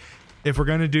is like, if we're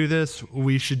gonna do this,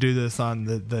 we should do this on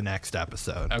the next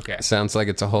episode. Okay, Sounds like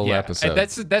it's a whole episode.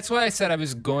 That's why I said I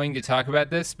was going to talk about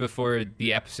this before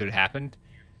the episode happened,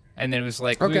 and then it was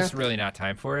like, there's really not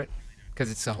time for it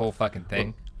because it's a whole fucking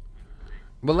thing.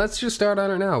 Well, let's just start on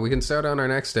it now. We can start on our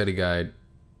next study guide.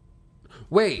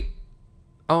 Wait.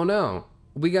 Oh, no.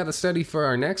 We got a study for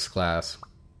our next class.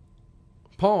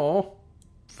 Paul.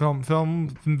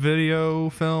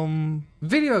 Video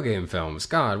game films.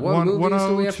 God, what movies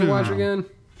do we have to watch again?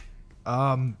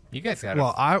 You guys got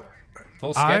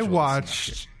full schedule. I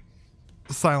watched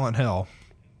Silent Hill.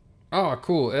 Oh,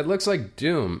 cool. It looks like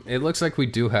Doom. It looks like we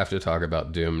do have to talk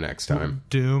about Doom next time.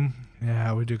 Doom.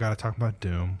 Yeah, we do got to talk about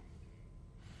Doom.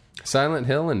 Silent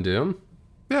Hill and Doom?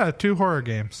 Yeah, 2 horror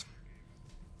games.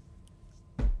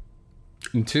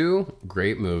 And 2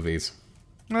 great movies.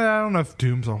 I don't know if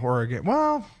Doom's a horror game.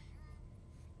 Well,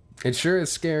 it sure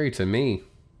is scary to me.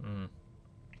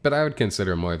 But I would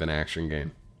consider it more of an action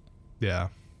game. Yeah.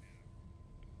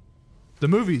 The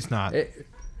movie's not.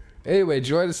 Anyway,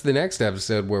 join us the next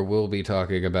episode where we'll be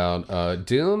talking about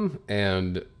Doom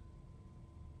and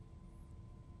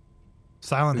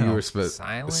Silent Hill.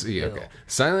 Silent Hill. Okay.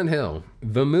 Silent Hill.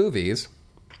 The movies.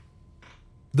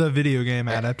 The video game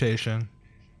adaptation.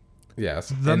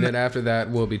 Yes. And then after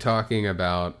that, we'll be talking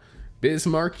about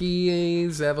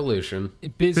Bismarckian's evolution.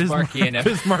 Bismarckian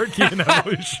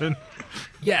evolution.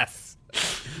 Yes.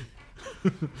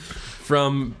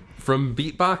 From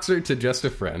beatboxer to just a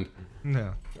friend.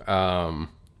 No.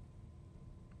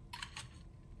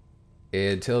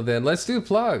 Until then, let's do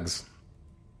plugs.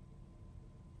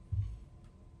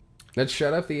 Let's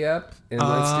shut up the app and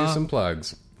let's do some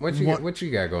plugs. What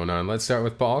you got going on? Let's start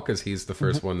with Paul because he's the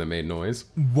first one that made noise.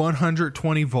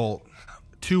 120 volt,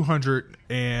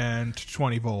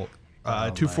 220 volt,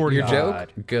 240. Your joke?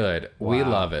 Good. Wow. We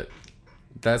love it.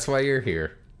 That's why you're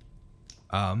here.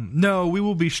 No, we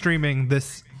will be streaming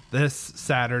this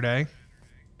Saturday.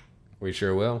 We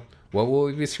sure will. What will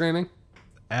we be streaming?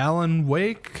 Alan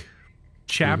Wake,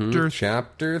 Chapter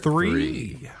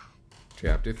 3.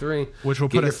 Chapter 3. Which will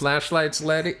get your flashlights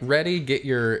ready. Get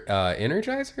your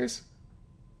energizers.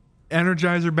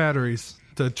 Energizer batteries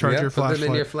to charge your flashlight. Put them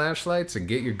in your flashlights and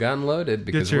get your gun loaded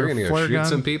because we're going to go shoot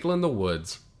some people in the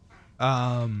woods.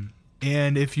 And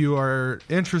if you are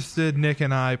interested, Nick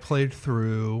and I played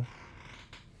through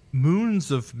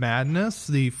Moons of Madness,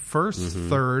 the first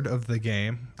third of the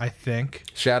game, I think.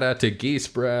 Shout out to Geese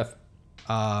Breath.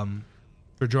 For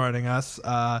joining us.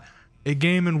 A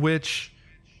game in which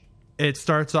it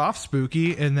starts off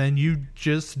spooky, and then you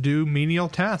just do menial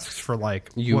tasks for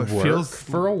like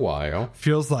for a while.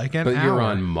 Feels like an hour. But you're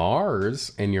on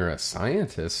Mars, and you're a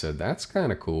scientist, so that's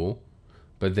kind of cool.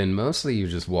 But then mostly you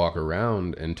just walk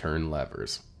around and turn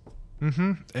levers.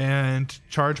 And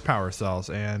charge power cells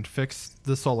and fix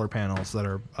the solar panels that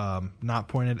are not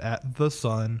pointed at the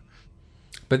sun.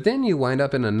 But then you wind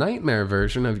up in a nightmare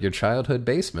version of your childhood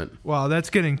basement. Well,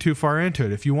 that's getting too far into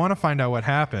it. If you want to find out what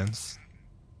happens...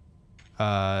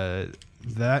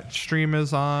 that stream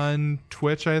is on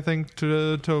Twitch, I think.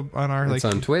 On our it's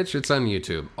on Twitch. It's on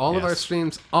YouTube. All of our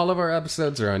streams, all of our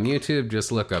episodes are on YouTube.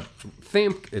 Just look up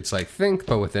Think. It's like Think,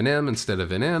 but with an M instead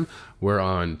of an M. We're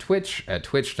on Twitch at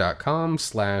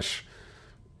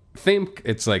twitch.com/Think.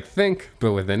 It's like Think,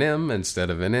 but with an M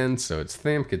instead of an N. So it's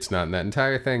Think. It's not that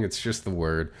entire thing. It's just the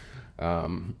word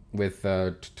with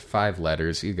 5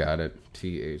 letters. You got it.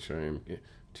 THIM.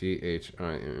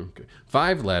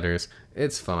 5 letters.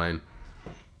 It's fine.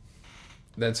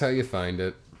 That's how you find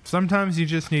it. Sometimes you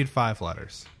just need 5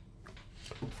 letters.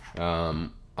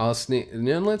 I'll sneak.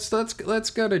 Let's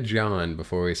go to John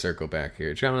before we circle back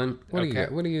here. John, what do you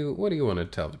got? What do you want to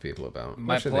tell the people about?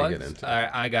 My what should plugs, they get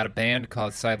into? I got a band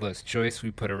called Sideless Choice.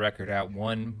 We put a record out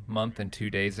 1 month and 2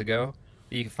 days ago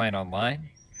that you can find online.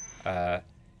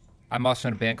 I'm also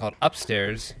in a band called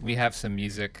Upstairs. We have some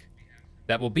music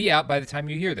that will be out by the time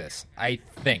you hear this, I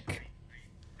think.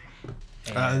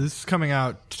 This is coming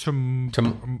out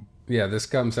yeah, this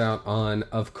comes out on,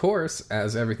 of course,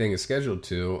 as everything is scheduled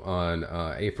to, on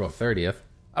April 30th.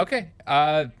 Okay.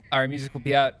 Our music will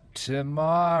be out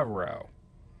tomorrow.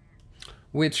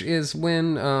 Which is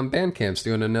when Bandcamp's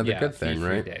doing another good thing,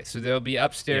 right? Day. So there'll be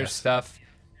Upstairs stuff.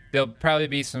 There'll probably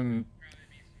be some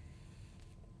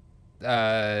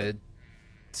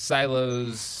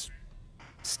Silos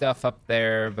stuff up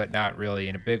there, but not really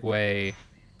in a big way.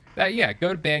 Go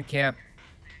to Bandcamp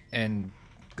and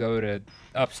go to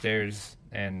upstairs,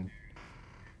 and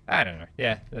I don't know.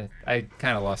 Yeah, I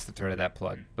kind of lost the thread of that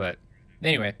plug. But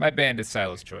anyway, my band is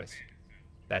Silas Choice.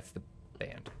 That's the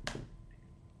band.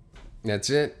 That's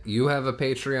it. You have a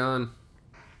Patreon.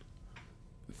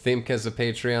 Thimk has a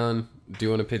Patreon. Do you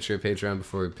want to pitch your Patreon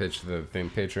before we pitch the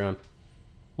Thimk Patreon?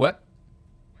 What?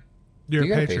 Your You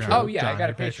got a Patreon. Patreon. Oh, yeah, John, I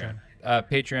got a your Patreon.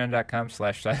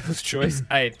 Patreon.com/Silas Choice.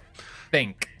 I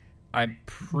think. I'm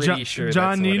pretty sure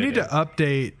John, that's you what need it to is.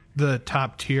 update the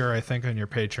top tier, I think, on your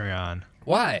Patreon.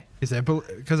 Why?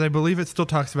 Because I believe it still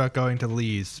talks about going to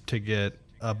Lee's to get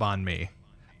a banh mi.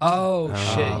 Oh,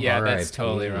 shit. Yeah, all right. that's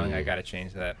totally wrong. I got to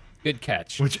change that. Good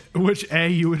catch. Which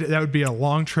that would be a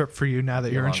long trip for you now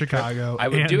that you're in Long trip. Chicago. I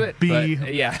would and do it, B,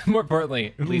 but yeah, more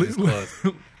importantly, Lee's is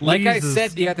closed. Like I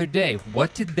said the other day,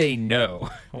 what did they know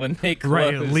when they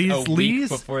closed a week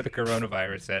before the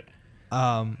coronavirus hit?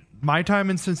 My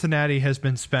time in Cincinnati has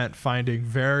been spent finding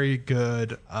very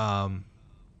good. I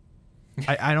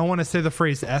don't want to say the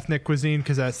phrase ethnic cuisine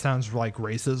because that sounds like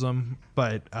racism,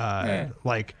 but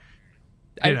like.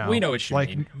 We know what you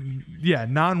mean. Yeah,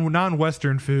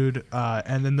 non-Western food,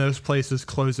 and then those places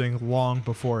closing long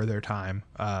before their time.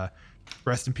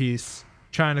 Rest in peace,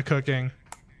 China Cooking,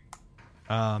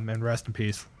 and rest in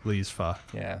peace, Lee's Pho.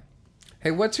 Yeah.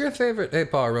 Hey, what's your favorite... Hey,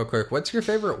 Paul, real quick. What's your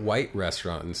favorite white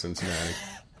restaurant in Cincinnati?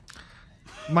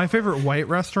 My favorite white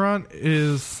restaurant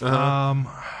is... I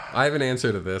have an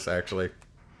answer to this, actually.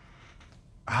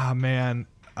 Man.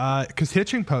 Because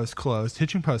Hitching Post closed.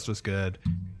 Hitching Post was good.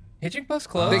 Hitching Post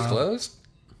closed? They closed?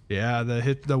 Yeah, the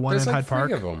one There's in like Hyde Park.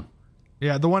 3 of them.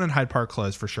 Yeah, the one in Hyde Park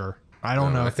closed for sure. I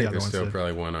don't know I if the think other there's ones still did.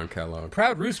 probably one on Kellogg.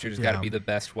 Proud Rooster's got to Yeah. be the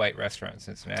best white restaurant in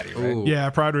Cincinnati, right? Ooh. Yeah,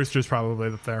 Proud Rooster's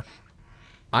probably up there.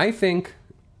 I think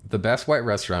the best white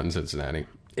restaurant in Cincinnati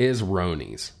is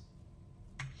Roni's.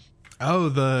 Oh,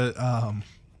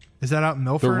 is that out in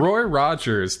The Milford? Roy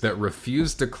Rogers that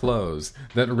refused to close,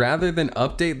 that rather than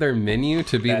update their menu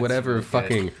to be That's whatever really good.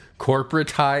 fucking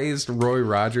corporatized Roy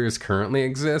Rogers currently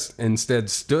exists,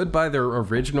 instead stood by their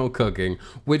original cooking,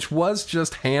 which was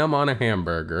just ham on a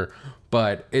hamburger,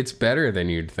 but it's better than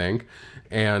you'd think.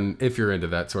 And if you're into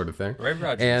that sort of thing. Roy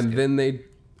Rogers is and good. then they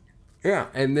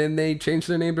and then they changed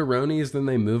their name to Roni's, then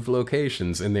they moved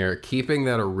locations, and they're keeping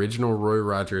that original Roy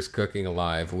Rogers cooking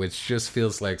alive, which just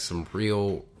feels like some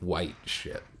real white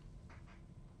shit.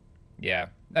 Yeah.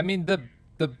 I mean, the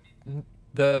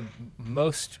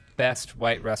most best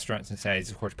white restaurant in Cincinnati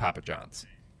is, of course, Papa John's.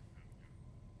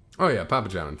 Oh yeah, Papa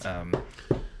John's.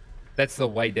 That's the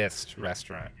whitest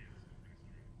restaurant.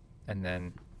 And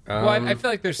then... well, I feel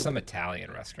like there's some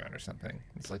Italian restaurant or something.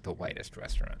 It's like the whitest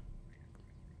restaurant.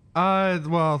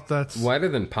 Well, that's... Whiter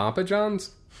than Papa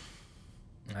John's?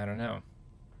 I don't know.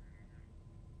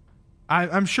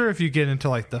 I'm sure if you get into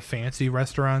like the fancy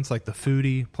restaurants, like the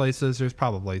foodie places, there's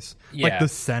probably like Yeah. the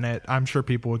Senate. I'm sure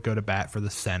people would go to bat for the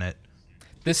Senate.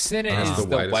 The Senate is the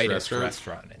the whitest whitest restaurant?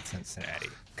 restaurant in Cincinnati.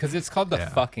 Because it's called the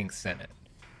fucking Senate.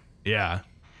 Yeah.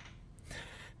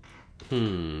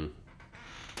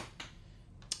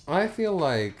 I feel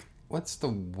like, what's the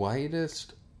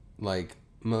whitest, like,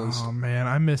 most... Oh man,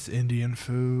 I miss Indian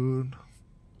food.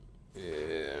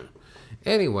 Yeah.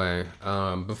 Anyway,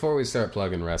 before we start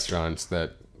plugging restaurants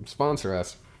that sponsor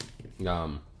us,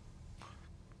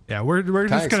 Yeah, we're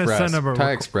Thai just gonna Express, send them a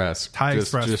Thai Express. Thai just,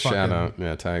 Express Just shout fucking- out.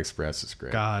 Yeah, Thai Express is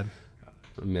great. God.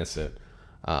 Miss it.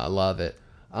 Love it.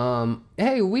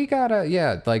 Hey, we got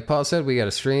like Paul said, we got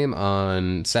a stream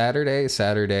on Saturday.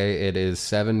 It is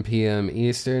 7 p.m.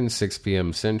 Eastern, 6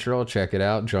 p.m. Central. Check it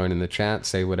out. Join in the chat.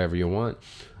 Say whatever you want.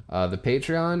 The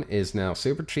Patreon is now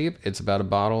super cheap. It's about a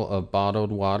bottle of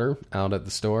bottled water out at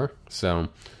the store. So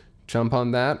jump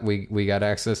on that. We got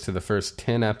access to the first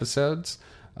 10 episodes.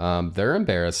 They're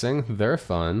embarrassing. They're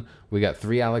fun. We got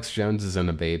 3 Alex Joneses and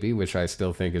a baby, which I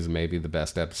still think is maybe the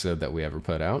best episode that we ever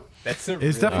put out. That's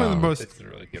It's definitely the most that's a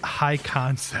really good high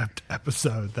concept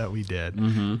episode that we did.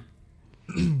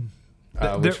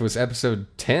 Which was episode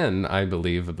 10, I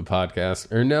believe, of the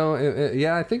podcast. Or no,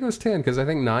 yeah, I think it was 10, because I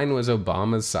think 9 was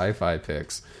Obama's sci-fi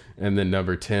picks. And then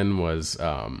number 10 was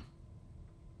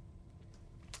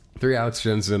 3 Alex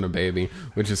Joneses and a baby,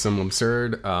 which is some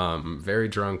absurd, very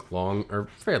drunk,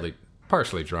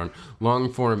 partially drunk,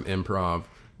 long-form improv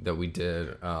that we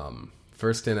did.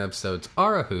 First 10 episodes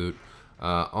are a hoot.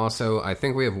 Also, I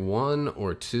think we have 1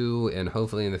 or 2, and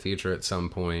hopefully in the future at some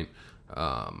point,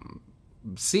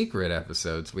 secret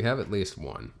episodes. We have at least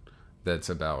 1 that's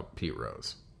about Pete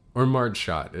Rose. Or Marge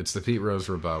Schott. It's the Pete Rose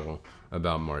rebuttal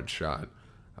about Marge Schott.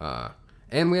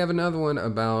 And we have another one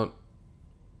about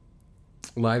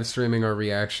live streaming our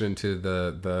reaction to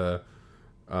the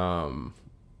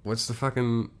what's the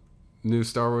fucking new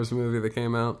Star Wars movie that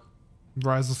came out?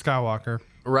 Rise of Skywalker.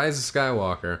 Rise of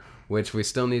Skywalker, which we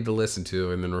still need to listen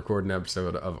to and then record an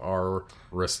episode of our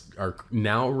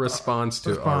now response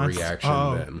to our reaction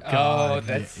then.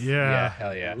 God. Yeah,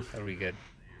 hell yeah. That'll be good.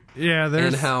 Yeah,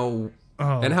 there's...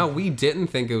 And how we didn't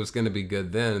think it was going to be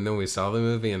good then, and then we saw the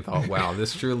movie and thought, wow,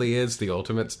 this truly is the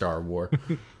ultimate Star War.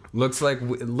 looks like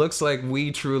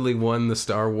we truly won the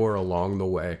Star War along the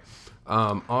way.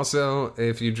 Also,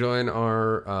 if you join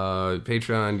our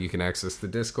Patreon, you can access the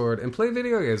Discord and play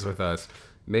video games with us.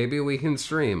 Maybe we can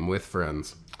stream with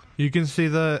friends. You can see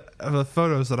the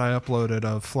photos that I uploaded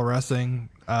of fluorescing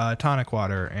tonic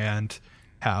water and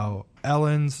how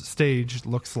Ellen's stage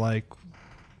looks like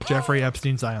Jeffrey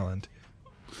Epstein's island.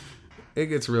 It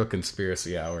gets real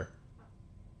conspiracy hour.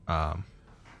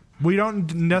 We don't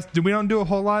do a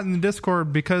whole lot in the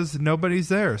Discord because nobody's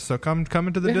there. So come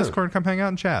into the Discord, come hang out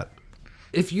and chat.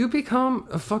 If you become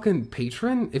a fucking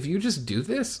patron, if you just do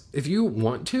this, if you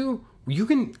want to, you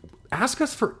can ask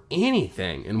us for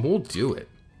anything and we'll do it.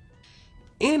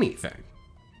 Anything.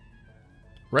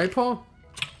 Right, Paul?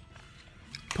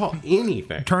 Paul,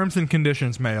 anything. Terms and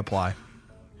conditions may apply.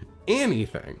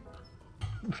 Anything.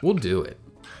 We'll do it.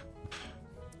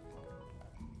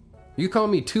 You call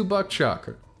me $2 Chuck,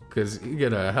 because you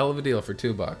get a hell of a deal for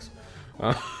 $2.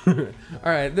 All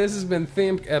right, this has been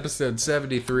Themed episode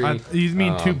 73. You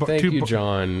mean thank you,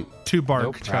 John. $2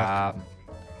 No Chuck. problem.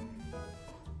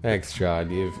 Thanks, John.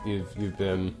 You've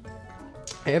been.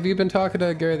 Have you been talking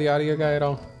to Gary the audio guy at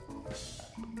all?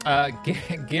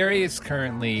 Gary is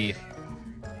currently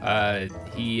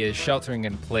he is sheltering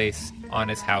in place on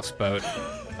his houseboat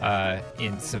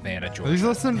in Savannah, Georgia. He's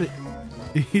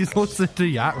listening to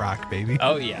Yacht Rock, baby.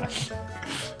 Oh yeah,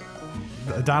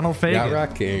 Donald Fagen. Yacht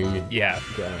Rock King. yeah.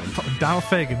 Donald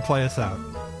Fagen, play us out.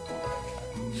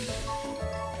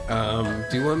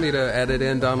 Do you want me to edit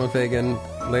in Donald Fagen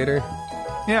later?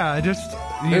 Yeah, I just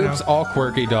Oops, all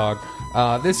quirky dog.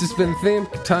 This has been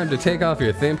Thimp. Time to take off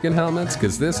your Thimpkin helmets,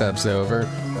 because this episode's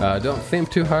over. Don't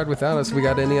think too hard without us. We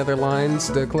got any other lines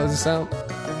to close us out?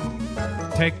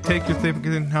 Take your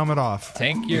Thimpkin helmet off.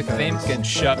 Take your think and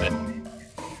shove it.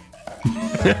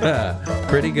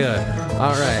 Pretty good.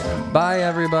 All right. Bye,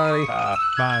 everybody.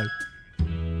 Bye.